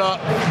board up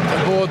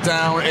and board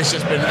down, it's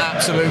just been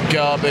absolute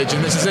garbage.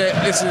 And this is it.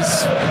 I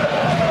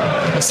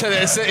said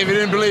it, if you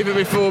didn't believe it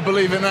before,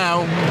 believe it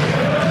now.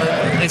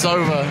 It's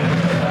over.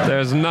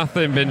 There's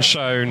nothing been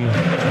shown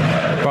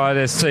by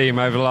this team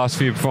over the last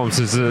few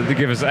performances to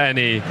give us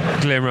any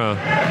glimmer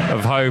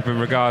of hope in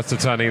regards to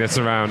turning this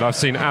around. I've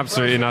seen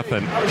absolutely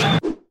nothing.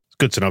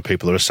 Good to know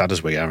people are as sad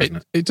as we are, isn't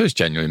it? It does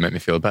genuinely make me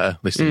feel better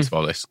listening to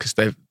all this, because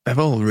they've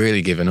all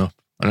really given up.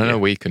 And I know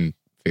we can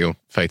feel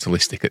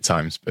fatalistic at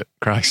times, but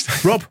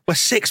Christ. Rob, we're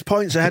 6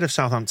 points ahead of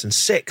Southampton.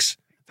 6.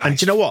 And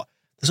do you know what?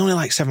 There's only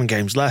like 7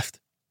 games left.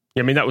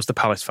 Yeah, I mean, that was the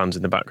Palace fans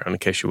in the background, in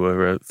case you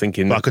were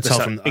thinking. Well, I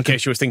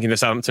case you were thinking the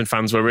Southampton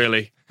fans were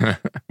really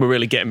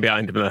getting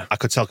behind him there. I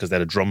could tell because they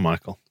had a drum,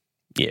 Michael.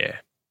 Yeah.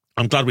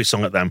 I'm glad we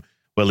sung at them.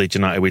 Well, Leeds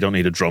United, we don't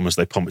need a drum, as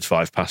they pumped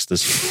 5 past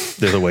us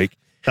the other week.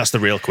 That's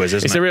the real quiz,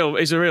 isn't it?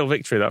 It's a real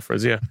victory, that, for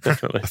us, yeah,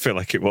 definitely. I feel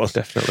like it was.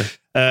 Definitely.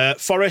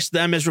 Forest,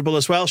 they're miserable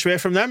as well. Should we hear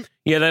from them?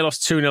 Yeah, they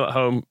lost 2-0 at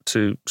home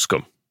to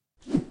Scum.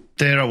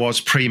 There I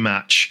was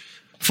pre-match,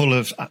 full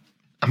of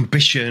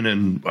ambition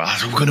and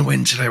we're going to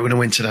win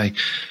today.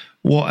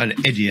 What an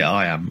idiot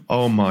I am.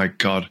 Oh, my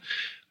God.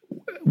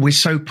 We're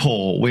so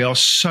poor. We are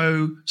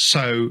so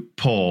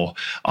poor.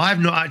 I've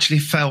not actually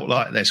felt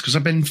like this because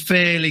I've been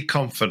fairly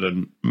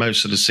confident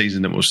most of the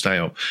season that we'll stay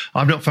up.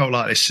 I've not felt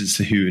like this since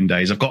the Houghton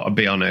days. I've got to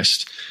be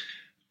honest.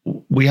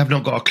 We have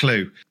not got a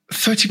clue.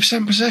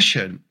 30%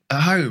 possession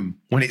at home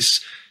when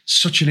it's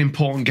such an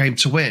important game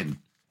to win.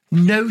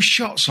 No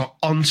shots are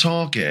on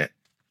target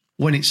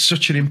when it's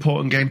such an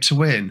important game to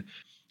win.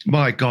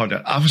 My God,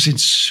 I was in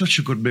such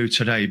a good mood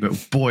today,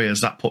 but boy,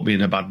 has that put me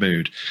in a bad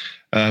mood.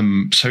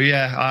 So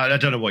yeah, I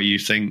don't know what you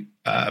think.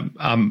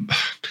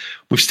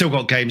 We've still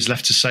got games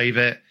left to save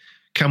it.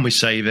 Can we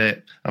save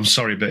it? I'm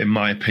sorry, but in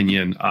my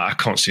opinion, I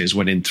can't see us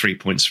winning 3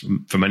 points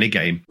from any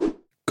game.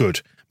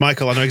 Good.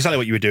 Michael, I know exactly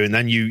what you were doing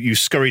then. You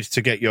scurried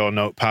to get your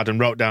notepad and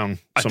wrote down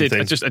something.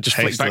 I just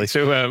flicked back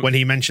to... when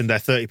he mentioned their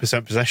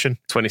 30% possession.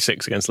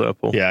 26 against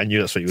Liverpool. Yeah, I knew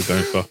that's what you were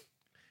going for.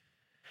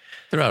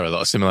 There are a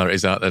lot of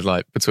similarities out there,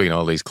 like between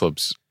all these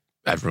clubs.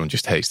 Everyone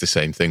just hates the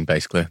same thing,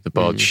 basically. The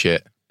board's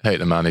shit, hate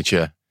the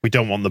manager. We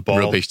don't want the ball.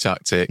 Rubbish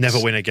tactics.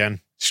 Never win again.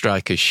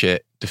 Strikers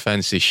shit.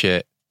 Defence is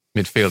shit.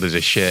 Midfielders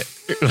are shit.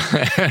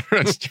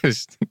 Everyone's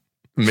just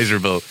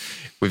miserable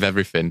with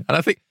everything. And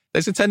I think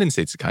there's a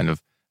tendency to kind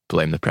of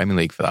blame the Premier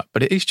League for that.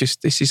 But it is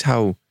just, this is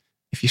how,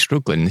 if you're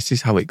struggling, this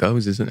is how it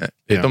goes, isn't it?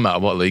 It doesn't matter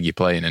what league you're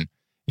playing in.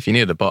 If you're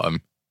near the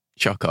bottom,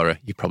 shock horror,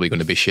 you're probably going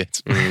to be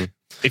shit.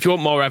 If you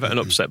want more Everton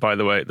upset, by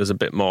the way, there's a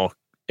bit more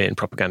in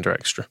Propaganda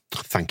Extra.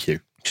 Thank you.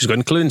 Which is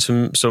going to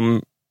include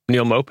some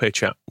Neil Maupay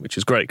chat, which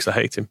is great because I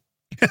hate him.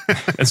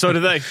 And so do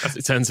they, as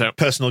it turns out.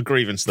 Personal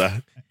grievance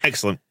there.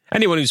 Excellent.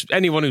 Anyone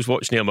who's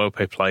watched Neil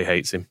Maupay play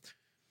hates him.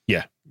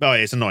 Yeah. Oh,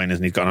 it's annoying,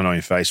 isn't he? He's got an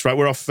annoying face. Right,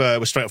 we're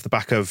straight off the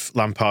back of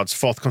Lampard's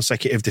 4th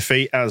consecutive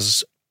defeat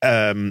as,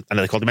 I know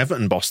they called him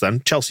Everton boss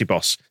then, Chelsea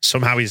boss.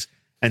 Somehow he's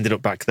ended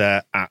up back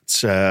there at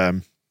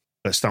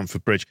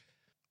Stamford Bridge.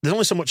 There's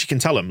only so much you can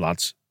tell him,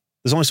 lads.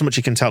 There's only so much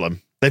you can tell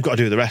him. They've got to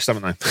do the rest,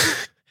 haven't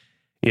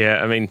they?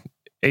 Yeah, I mean,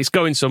 it's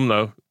going some,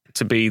 though,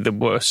 to be the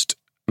worst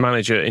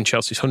manager in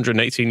Chelsea's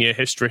 118-year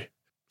history.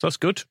 So that's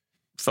good.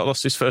 Thought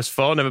lost his first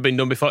 4, never been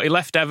done before. He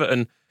left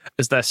Everton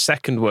as their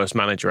second worst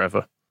manager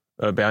ever,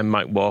 behind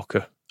Mike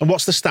Walker. And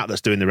what's the stat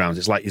that's doing the rounds?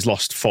 It's like he's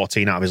lost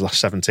 14 out of his last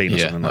 17 or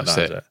something like that.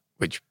 Is it?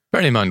 Which,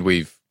 bearing in mind,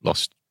 we've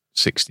lost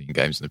 16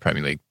 games in the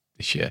Premier League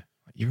this year.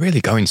 You're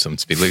really going some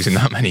to be losing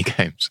that many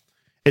games.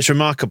 It's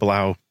remarkable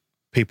how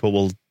people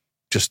will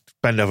just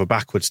bend over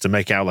backwards to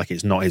make it out like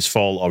it's not his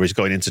fault or he's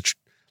going into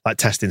like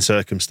testing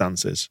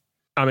circumstances.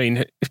 I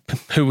mean,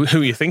 who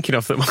are you thinking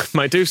of that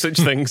might do such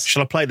things?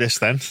 Shall I play this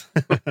then?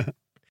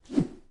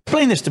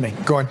 Explain this to me.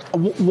 Go on.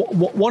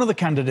 One of the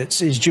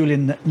candidates is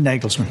Julian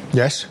Nagelsmann.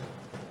 Yes.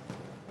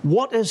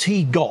 What has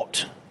he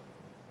got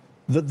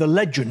that the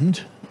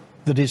legend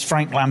that is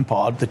Frank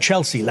Lampard, the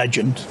Chelsea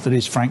legend that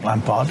is Frank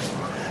Lampard,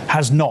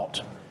 has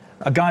not?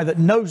 A guy that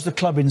knows the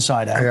club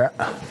inside out.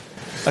 Yeah.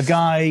 A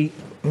guy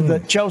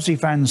that Chelsea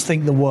fans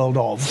think the world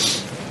of.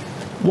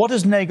 What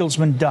has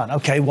Nagelsmann done?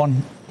 Okay,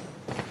 won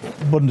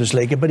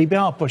Bundesliga, but he'd be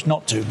hard pushed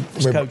not to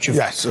as coach of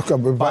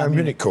Bayern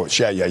Munich coach.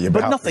 Yeah.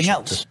 But nothing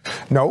else.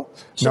 No.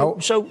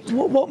 So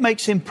what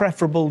makes him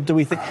preferable, do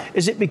we think?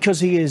 Is it because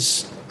he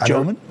is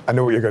German? I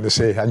know what you're going to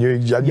say. I knew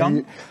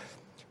young?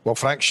 Well,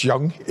 Frank's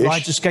young.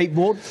 Rides a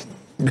skateboard?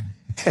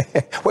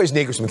 What is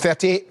Nagelsmann?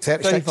 38?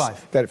 36?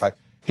 35.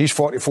 He's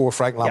 44,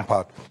 Frank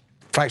Lampard. Yeah.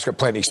 Frank's got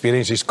plenty of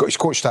experience. He's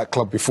coached that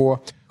club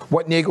before.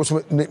 What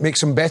Nagelsmann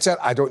makes him better,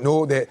 I don't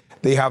know.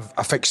 They have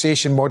a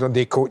fixation,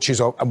 modern-day coaches,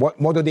 and what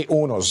modern-day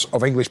owners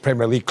of English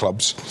Premier League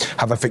clubs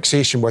have a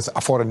fixation with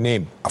a foreign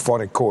name, a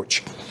foreign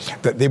coach,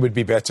 that they would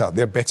be better.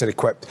 They're better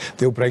equipped.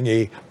 They'll bring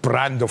a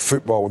brand of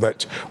football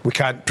that we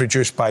can't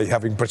produce by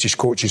having British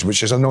coaches,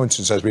 which is a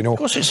nonsense, as we know. Of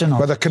course it's a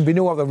nonsense. But there can be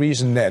no other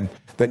reason then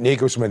that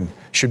Nagelsmann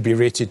should be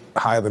rated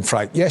higher than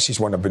Frank. Yes, he's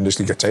won a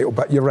Bundesliga title,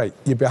 but you're right.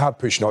 You'd be hard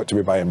pushed not to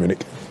be Bayern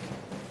Munich.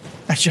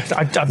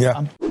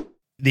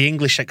 The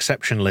English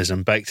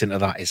exceptionalism baked into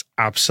that is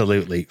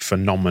absolutely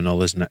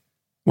phenomenal, isn't it?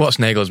 What's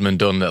Nagelsmann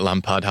done that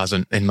Lampard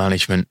hasn't in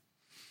management?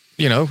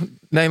 You know,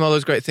 name all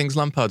those great things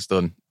Lampard's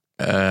done.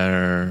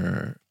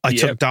 I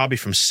took Derby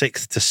from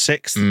 6th to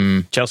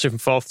 6th. Chelsea from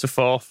 4th to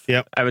 4th.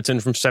 Yep. Everton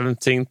from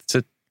 17th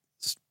to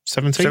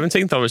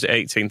 17th, or was it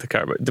 18th? I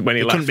can't remember. When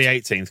he left. Couldn't be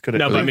 18th, could it?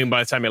 No, but I mean,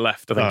 by the time he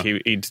left, I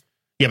think he'd...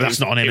 Yeah, but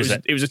that's not on him, is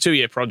it? It was a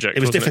 2-year project. It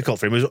was difficult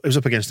for him. It was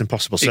up against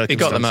impossible circumstances.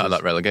 He got them out of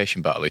that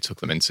relegation battle he took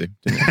them into,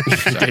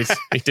 didn't he?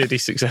 He did. He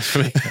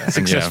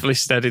successfully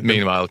steadied them.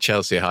 Meanwhile,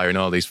 Chelsea are hiring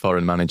all these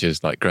foreign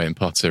managers like Graham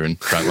Potter and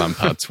Frank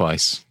Lampard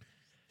twice.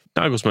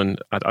 Nagelsmann,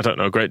 I don't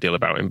know a great deal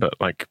about him, but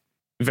like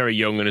very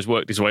young and has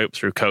worked his way up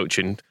through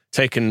coaching,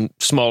 taken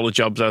smaller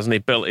jobs, hasn't he?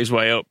 Built his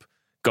way up,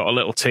 got a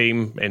little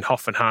team in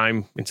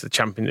Hoffenheim into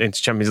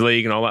Champions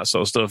League and all that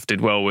sort of stuff.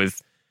 Did well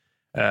with.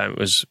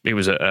 He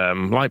was at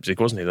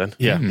Leipzig, wasn't he? Then,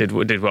 yeah, did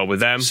well with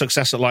them.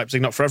 Success at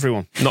Leipzig, not for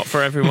everyone. Not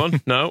for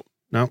everyone. No.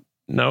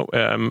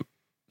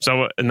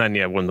 So and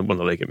then won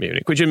the league at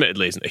Munich, which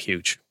admittedly isn't a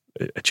huge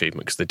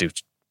achievement because they do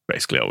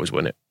basically always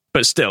win it.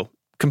 But still,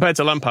 compared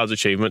to Lampard's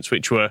achievements,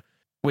 which were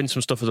win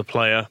some stuff as a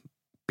player,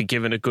 be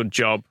given a good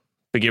job,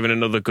 be given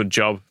another good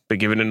job, be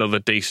given another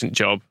decent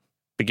job,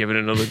 be given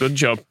another good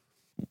job,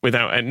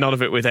 without none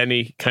of it with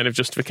any kind of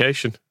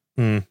justification.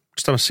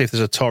 Just trying to see if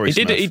there's a Tory.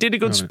 He did a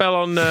good spell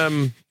on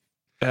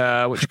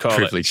what you call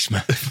Privileged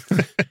Smith.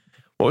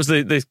 What was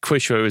the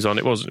quiz show he was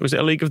on? Was it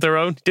A League of Their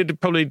Own? He did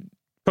probably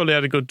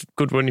had a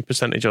good winning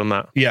percentage on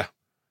that. Yeah.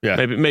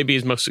 Maybe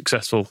his most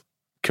successful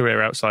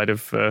career outside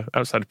of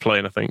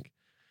playing, I think.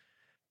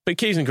 But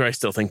Keys and Gray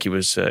still think he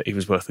was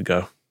worth a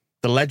go.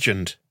 The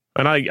legend,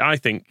 and I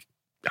think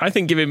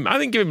give him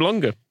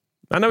longer.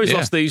 I know he's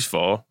lost these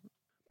 4,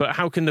 but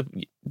how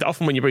can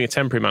often when you bring a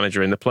temporary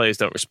manager in, the players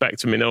don't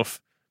respect him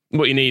enough.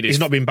 What you need is... He's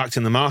not been backed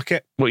in the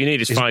market. What you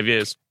need is 5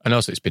 years. And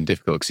also it's been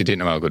difficult because he didn't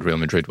know how good Real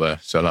Madrid were,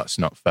 so that's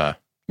not fair.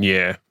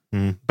 Yeah.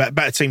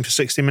 Better team for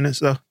 60 minutes,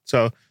 though.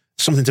 So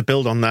something to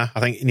build on there. I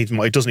think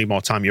he does need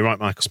more time. You're right,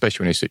 Michael.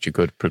 Especially when he's such a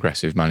good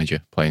progressive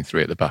manager, playing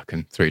 3 at the back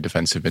and 3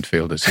 defensive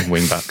midfielders and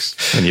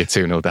wing-backs when you're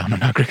 2-0 down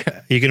on aggregate.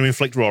 Are you going to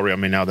inflict Rory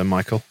on me now then,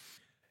 Michael?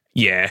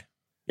 Yeah.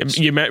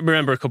 You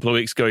remember a couple of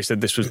weeks ago he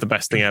said this was the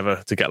best thing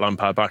ever to get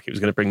Lampard back. It was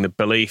going to bring the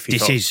belief.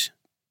 This is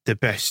the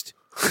best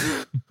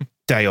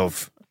day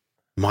of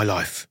my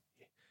life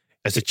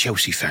as a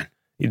Chelsea fan.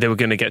 They were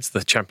going to get to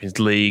the Champions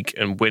League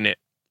and win it.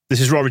 This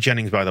is Rory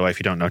Jennings, by the way, if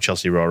you don't know,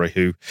 Chelsea Rory,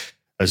 who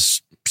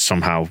has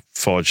somehow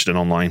forged an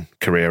online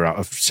career out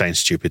of saying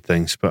stupid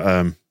things.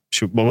 But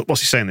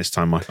what's he saying this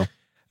time, Michael?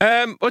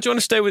 What do you want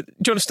to stay with?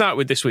 Do you want to start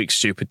with this week's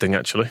stupid thing,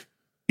 actually?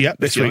 Yeah,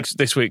 this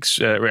week's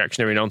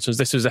reactionary nonsense.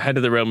 This was ahead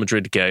of the Real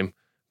Madrid game,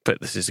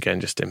 but this is again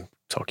just him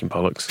talking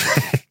bollocks.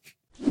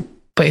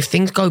 But if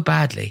things go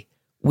badly,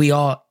 we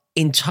are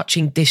in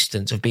touching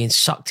distance of being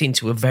sucked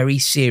into a very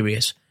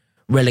serious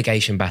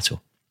relegation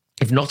battle.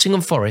 If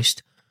Nottingham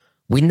Forest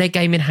win their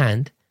game in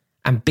hand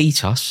and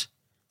beat us,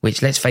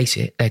 which, let's face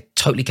it, they're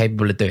totally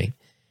capable of doing,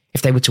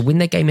 if they were to win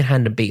their game in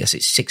hand and beat us,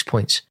 it's 6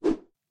 points.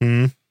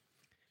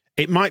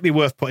 It might be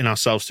worth putting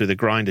ourselves through the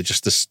grinder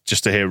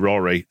just to hear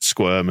Rory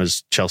squirm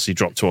as Chelsea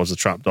drop towards the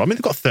trapdoor. I mean,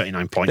 they've got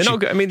 39 points.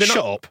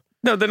 Shut up.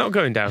 No, they're not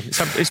going down.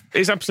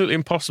 It's absolutely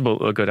impossible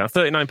they'll go down.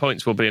 39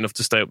 points will be enough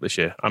to stay up this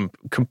year. I'm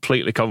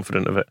completely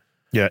confident of it.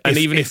 Yeah, and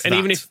even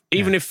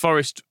if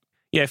Forest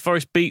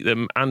beat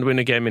them and win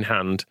a game in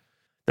hand,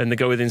 then they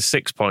go within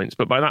 6 points.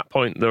 But by that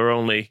point, there are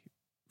only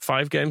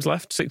 6 games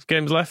left,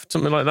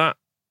 something like that.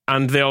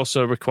 And they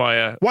also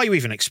require. Why are you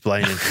even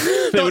explaining?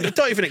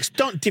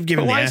 don't give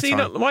him why the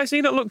airtime. Why has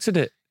he not looked at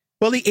it?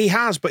 Well, he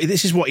has, but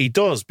this is what he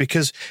does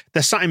because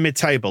they're sat in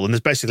mid-table and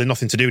there's basically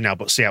nothing to do now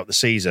but see out the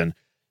season.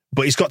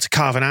 But he's got to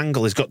carve an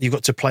angle. You've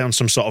got to play on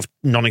some sort of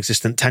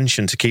non-existent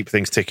tension to keep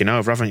things ticking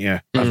over, haven't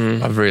you?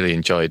 I've really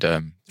enjoyed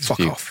a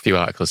few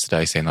articles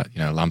today saying that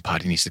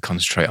Lampard needs to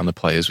concentrate on the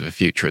players with a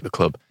future at the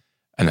club,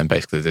 and then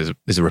basically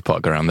there's a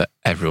report going around that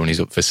everyone is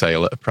up for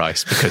sale at a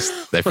price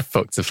because they've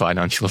fucked the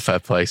financial fair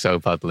play so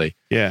badly.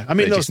 Yeah, I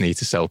mean they just need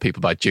to sell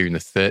people by June the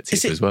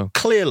 30th as well.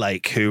 Clear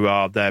Lake, who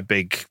are their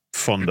big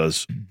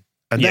funders,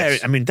 and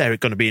they're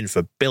going to be in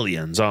for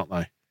billions, aren't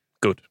they?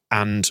 Good.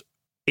 And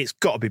it's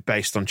got to be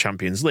based on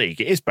Champions League.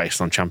 It is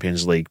based on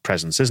Champions League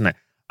presence, isn't it?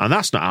 And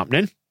that's not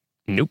happening.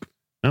 Nope.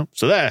 No.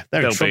 So they're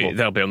in trouble.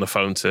 They'll be on the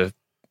phone to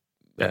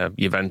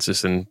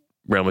Juventus and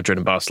Real Madrid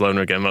and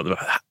Barcelona again.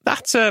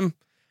 That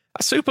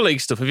Super League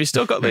stuff. Have you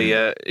still got any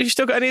of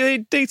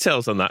the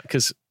details on that?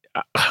 Because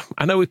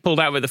I know we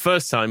pulled out of it the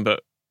first time,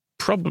 but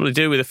probably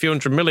do with a few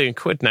 £100 million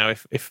now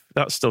if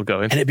that's still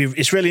going. And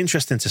it's really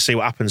interesting to see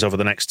what happens over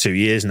the next 2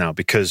 years now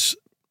because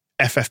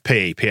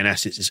FFP,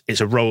 PNS,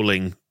 it's a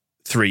rolling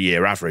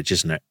 3-year average,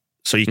 isn't it?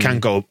 So you can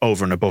go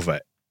over and above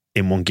it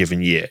in one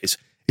given year. Is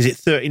it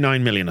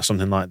 39 million or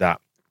something like that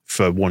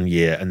for 1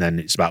 year, and then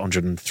it's about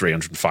 103,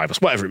 105 or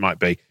whatever it might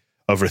be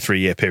over a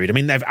 3-year period. I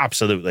mean, they've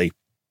absolutely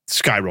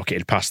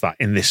skyrocketed past that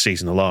in this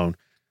season alone,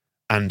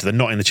 and they're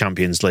not in the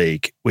Champions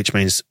League, which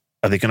means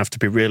are they going to have to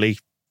be really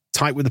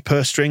tight with the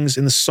purse strings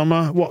in the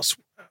summer? What's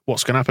going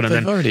to happen? And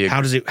then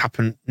how does it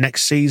happen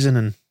next season?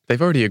 And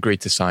they've already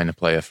agreed to sign a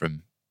player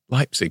from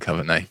Leipzig,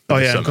 haven't they? Oh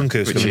yeah,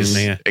 Nkunku's which is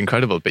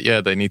incredible. But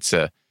yeah, they need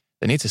to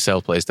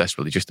sell players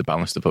desperately just to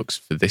balance the books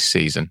for this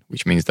season,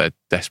 which means they're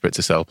desperate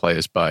to sell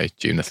players by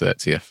June the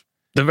 30th.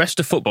 The rest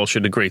of football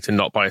should agree to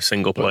not buy a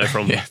single player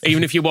from them.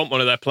 Even if you want one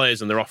of their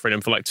players and they're offering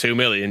him for like 2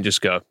 million,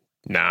 just go,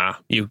 nah.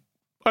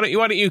 Why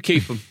don't you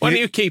keep him? Why don't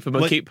you keep him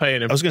and keep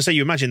paying him? I was going to say,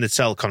 you imagine they'd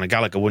sell Conor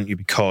Gallagher, wouldn't you?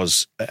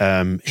 Because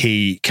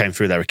he came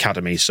through their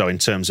academy. So in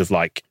terms of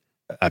like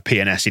a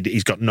PNS,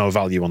 he's got no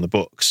value on the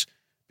books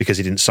because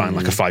he didn't sign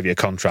like a 5-year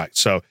contract.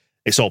 So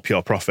it's all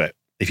pure profit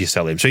if you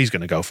sell him. So he's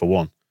going to go for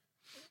 1.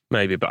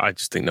 Maybe, but I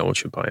just think no one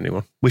should buy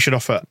anyone. We should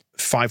offer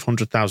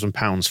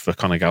 £500,000 for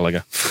Conor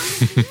Gallagher.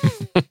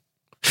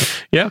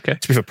 Yeah, okay.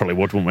 To be fair, probably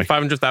would, wouldn't we?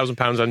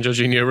 £500,000 on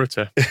Jorginho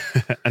Rutter.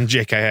 And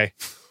JKA.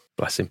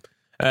 Bless him.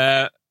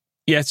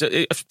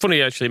 It's funny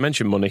you actually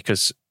mentioned money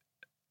because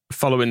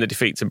following the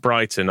defeat to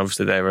Brighton,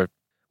 obviously they were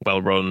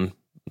well run,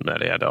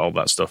 they had all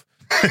that stuff.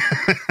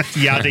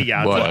 Yada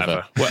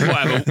yada.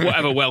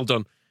 Whatever, well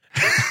done.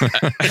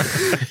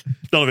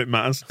 None of it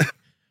matters.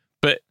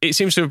 But it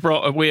seems to have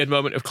brought a weird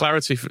moment of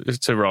clarity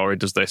to Rory,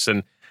 does this.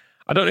 And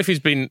I don't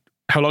know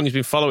how long he's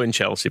been following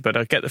Chelsea, but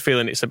I get the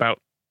feeling it's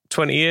about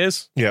 20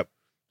 years. Yep.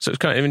 So it's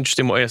kind of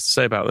interesting what he has to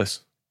say about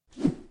this.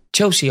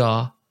 Chelsea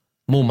are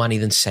more money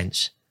than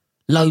sense.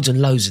 Loads and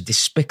loads of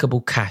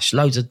despicable cash,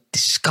 loads of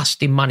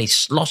disgusting money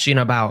sloshing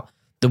about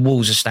the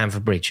walls of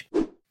Stamford Bridge.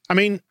 I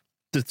mean,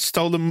 the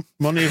stolen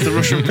money of the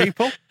Russian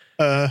people?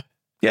 I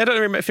don't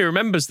know if he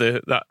remembers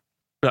that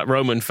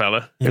Roman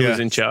fella who was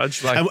in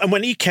charge. And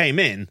when he came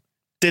in,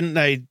 didn't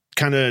they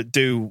kind of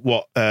do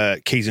what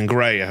Keys and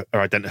Gray are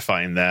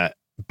identifying there?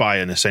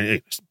 Bayern are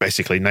saying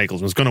basically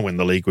Nagelsmann's going to win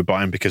the league with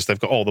Bayern because they've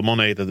got all the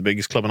money, they're the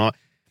biggest club and all.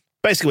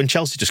 Basically, when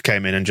Chelsea just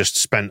came in and just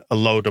spent a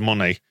load of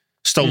money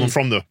stolen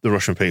from the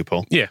Russian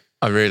people. Yeah.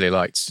 I really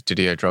liked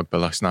Didier Drogba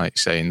last night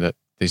saying that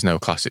there's no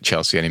class at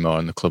Chelsea anymore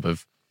and the club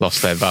have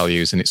lost their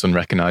values and it's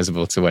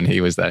unrecognisable to when he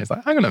was there. It's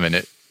like, hang on a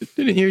minute,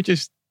 didn't you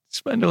just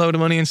spend a load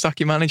of money and sack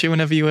your manager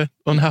whenever you were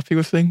unhappy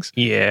with things?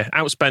 Yeah,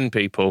 outspend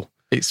people.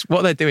 It's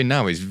what they're doing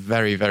now is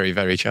very, very,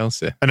 very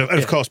Chelsea. And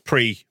of course,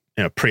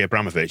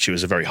 pre-Abramovich, it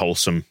was a very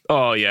wholesome.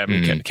 Oh yeah, I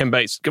mean, Ken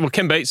Bates. Well,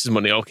 Ken Bates'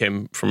 money all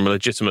came from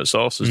legitimate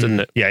sources, didn't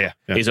it? Yeah.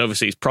 His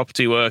overseas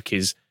property work,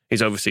 his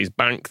overseas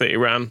bank that he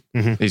ran.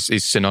 Mm-hmm.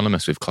 He's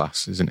synonymous with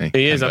class, isn't he?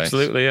 He is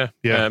absolutely,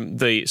 yeah.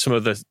 Some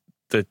of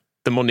the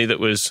money that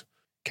was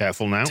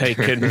careful now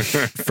taken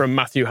from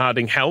Matthew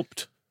Harding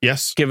helped.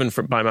 Yes, given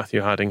by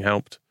Matthew Harding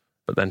helped,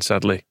 but then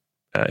sadly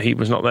he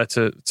was not there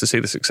to see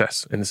the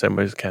success in the same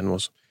way as Ken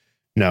was.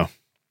 No,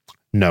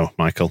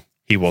 Michael,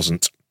 he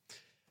wasn't.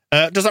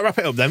 Does that wrap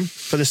it up then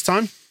for this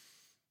time?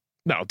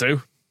 That'll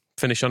do.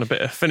 Finish on a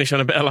bit of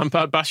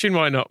Lampard bashing.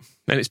 Why not?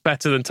 And it's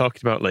better than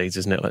talking about Leeds,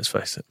 isn't it? Let's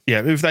face it.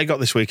 Yeah, who have they got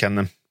this weekend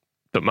then?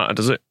 Don't matter,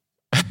 does it?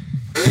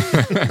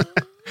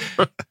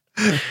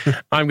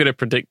 I'm going to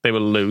predict they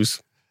will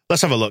lose.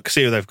 Let's have a look,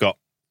 see who they've got,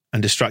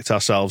 and distract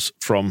ourselves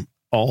from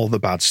all the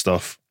bad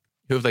stuff.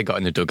 Who have they got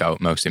in the dugout,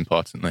 most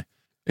importantly?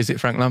 Is it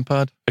Frank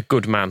Lampard? A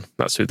good man.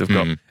 That's who they've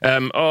got.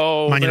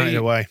 Man United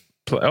away.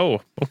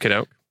 Okay,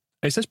 out.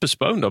 It says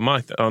postponed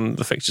on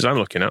the fixtures I'm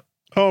looking at.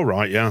 Oh,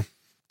 right, yeah.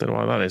 Don't know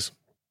why that is.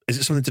 Is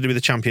it something to do with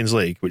the Champions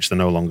League, which they're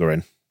no longer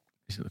in?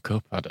 Is it the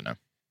Cup? I don't know.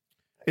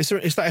 Is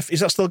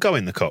that still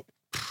going, the Cup?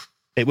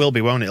 It will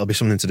be, won't it? It'll be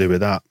something to do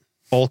with that.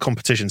 All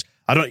competitions.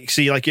 I don't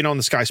see, like, on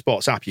the Sky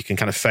Sports app, you can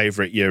kind of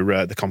favourite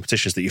your the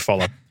competitions that you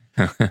follow.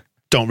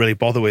 Don't really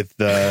bother with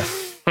the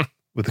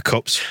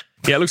cups.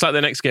 Yeah, it looks like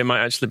the next game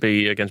might actually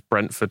be against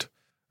Brentford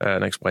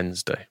next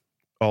Wednesday.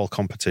 All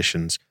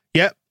competitions.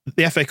 Yeah,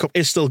 the FA Cup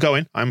is still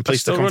going. I'm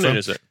pleased to confirm. Running,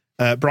 is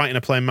it? Brighton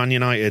are playing Man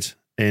United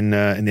in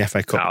the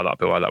FA Cup. Oh, that'd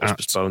be why that was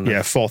postponed.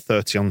 Yeah,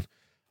 4:30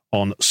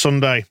 on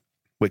Sunday,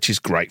 which is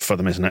great for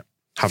them, isn't it?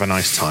 Have a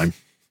nice time.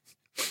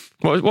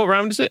 What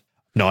round is it?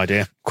 No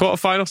idea.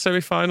 Quarterfinals,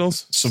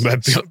 semi-finals?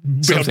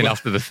 Something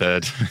after the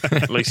third.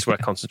 At least we're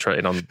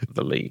concentrating on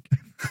the league.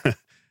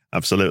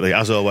 Absolutely,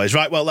 as always.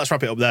 Right, well, let's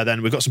wrap it up there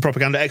then. We've got some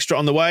propaganda extra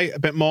on the way, a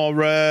bit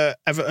more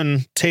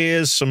Everton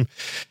tears, some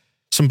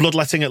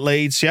bloodletting at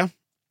Leeds, yeah?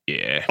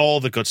 Yeah. All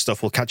the good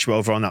stuff. We'll catch you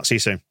over on that. See you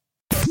soon.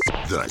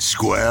 The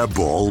Square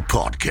Ball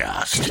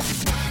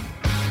Podcast.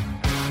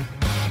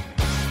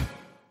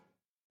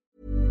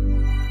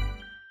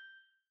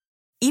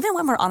 Even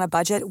when we're on a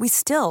budget, we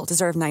still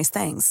deserve nice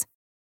things.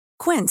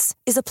 Quince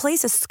is a place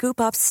to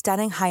scoop up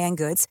stunning high-end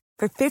goods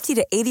for 50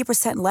 to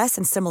 80% less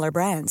than similar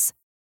brands.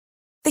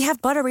 They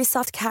have buttery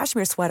soft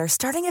cashmere sweaters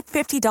starting at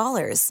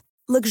 $50,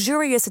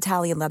 luxurious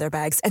Italian leather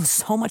bags, and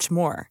so much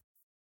more.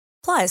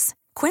 Plus,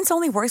 Quince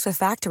only works with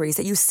factories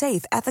that use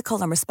safe,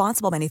 ethical, and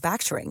responsible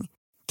manufacturing.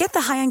 Get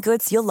the high-end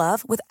goods you'll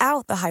love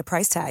without the high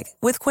price tag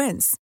with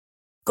Quince.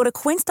 Go to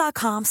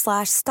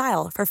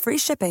quince.com/style for free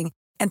shipping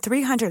and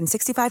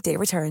 365-day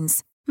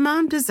returns.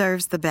 Mom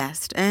deserves the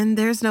best, and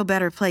there's no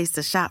better place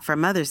to shop for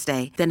Mother's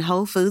Day than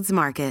Whole Foods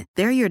Market.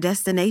 They're your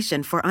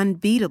destination for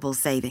unbeatable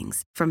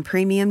savings, from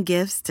premium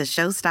gifts to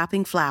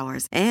show-stopping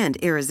flowers and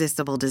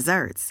irresistible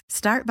desserts.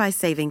 Start by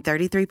saving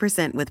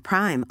 33% with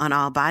Prime on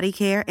all body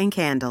care and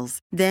candles.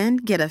 Then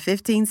get a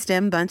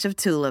 15-stem bunch of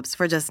tulips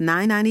for just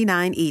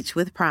 $9.99 each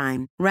with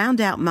Prime. Round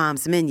out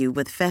Mom's menu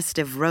with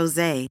festive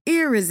rosé,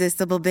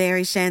 irresistible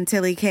berry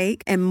chantilly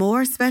cake, and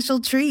more special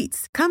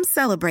treats. Come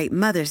celebrate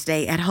Mother's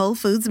Day at Whole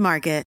Foods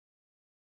Market.